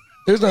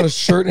 There's not a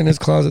shirt in his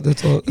closet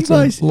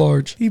that's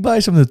large. He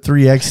buys from the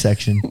 3X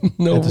section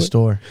at the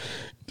store.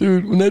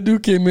 Dude, when that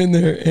dude came in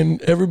there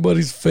and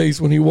everybody's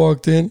face when he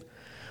walked in,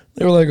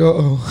 they were like,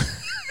 uh-oh.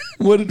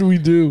 What did we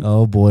do?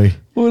 Oh boy.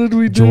 What did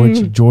we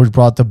do? George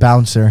brought the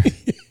bouncer.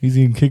 He's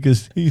gonna kick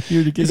us. He's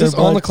here to kick us. Is this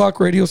on the clock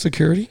radio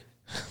security?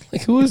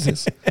 Like, who is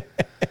this?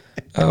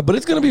 But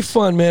it's gonna be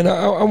fun, man.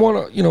 I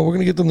want to, we're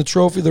gonna get them the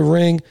trophy, the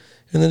ring,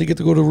 and then they get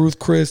to go to Ruth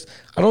Chris.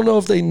 I don't know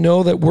if they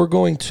know that we're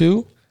going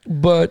too,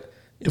 but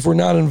if we're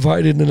not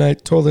invited, then I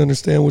totally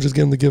understand. We'll just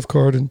give them the gift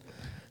card and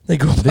they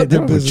go about their business. They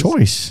don't have a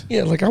choice.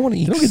 Yeah, like I want to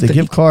eat. They don't get the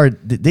gift card.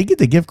 They get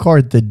the gift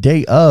card the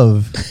day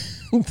of.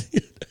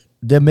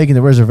 Them making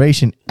the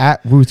reservation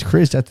at Ruth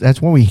Chris.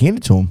 That's when we hand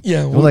it to them.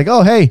 Yeah, we're like,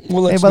 oh hey,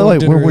 by the way,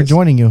 we're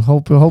joining you.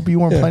 Hope you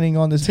weren't planning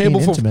on this table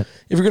being intimate.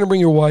 If you're gonna bring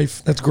your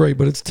wife, that's great,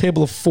 but it's a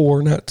table of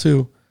 4, not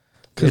 2.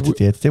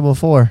 It's table of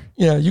 4.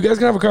 Yeah, you guys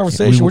can have a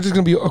conversation. We're just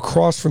gonna be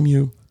across from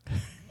you,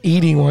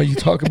 eating while you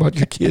talk about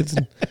your kids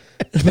and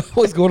about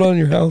what's going on in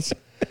your house.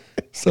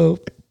 So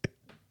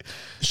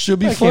should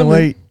be fun. Can't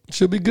wait.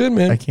 Should be good,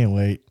 man. I can't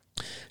wait.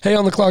 Hey,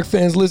 On the Clock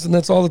fans, listen,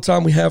 that's all the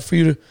time we have for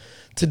you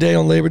today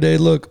on Labor Day.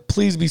 Look,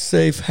 please be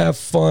safe, have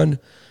fun,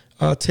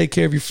 take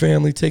care of your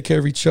family, take care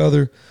of each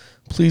other.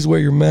 Please wear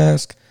your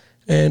mask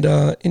and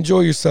enjoy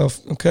yourself.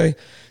 Okay,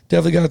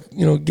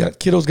 definitely got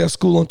kiddos got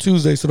school on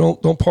Tuesday, so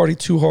don't party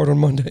too hard on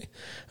Monday.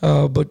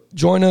 But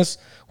join us.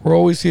 We're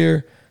always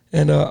here,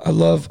 and I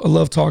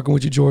love talking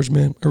with you, George.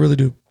 Man, I really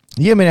do.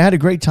 Yeah, man, I had a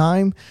great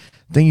time.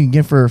 Thank you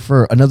again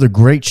for another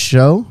great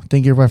show.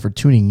 Thank you everybody for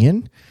tuning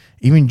in.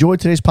 If you enjoyed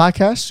today's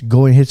podcast,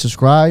 go and hit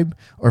subscribe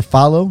or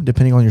follow,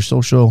 depending on your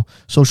social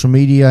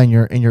media and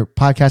your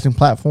podcasting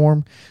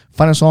platform.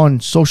 Find us on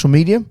social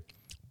media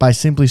by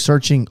simply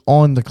searching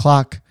On the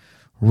Clock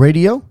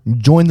Radio.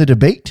 Join the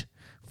debate.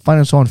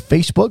 Find us on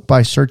Facebook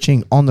by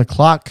searching On the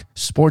Clock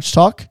Sports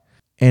Talk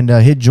and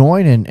hit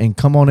join and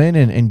come on in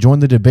and join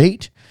the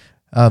debate.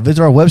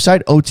 Visit our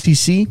website,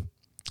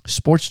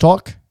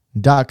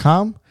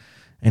 otcsportstalk.com.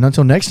 And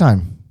until next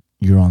time,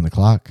 you're on the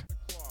clock.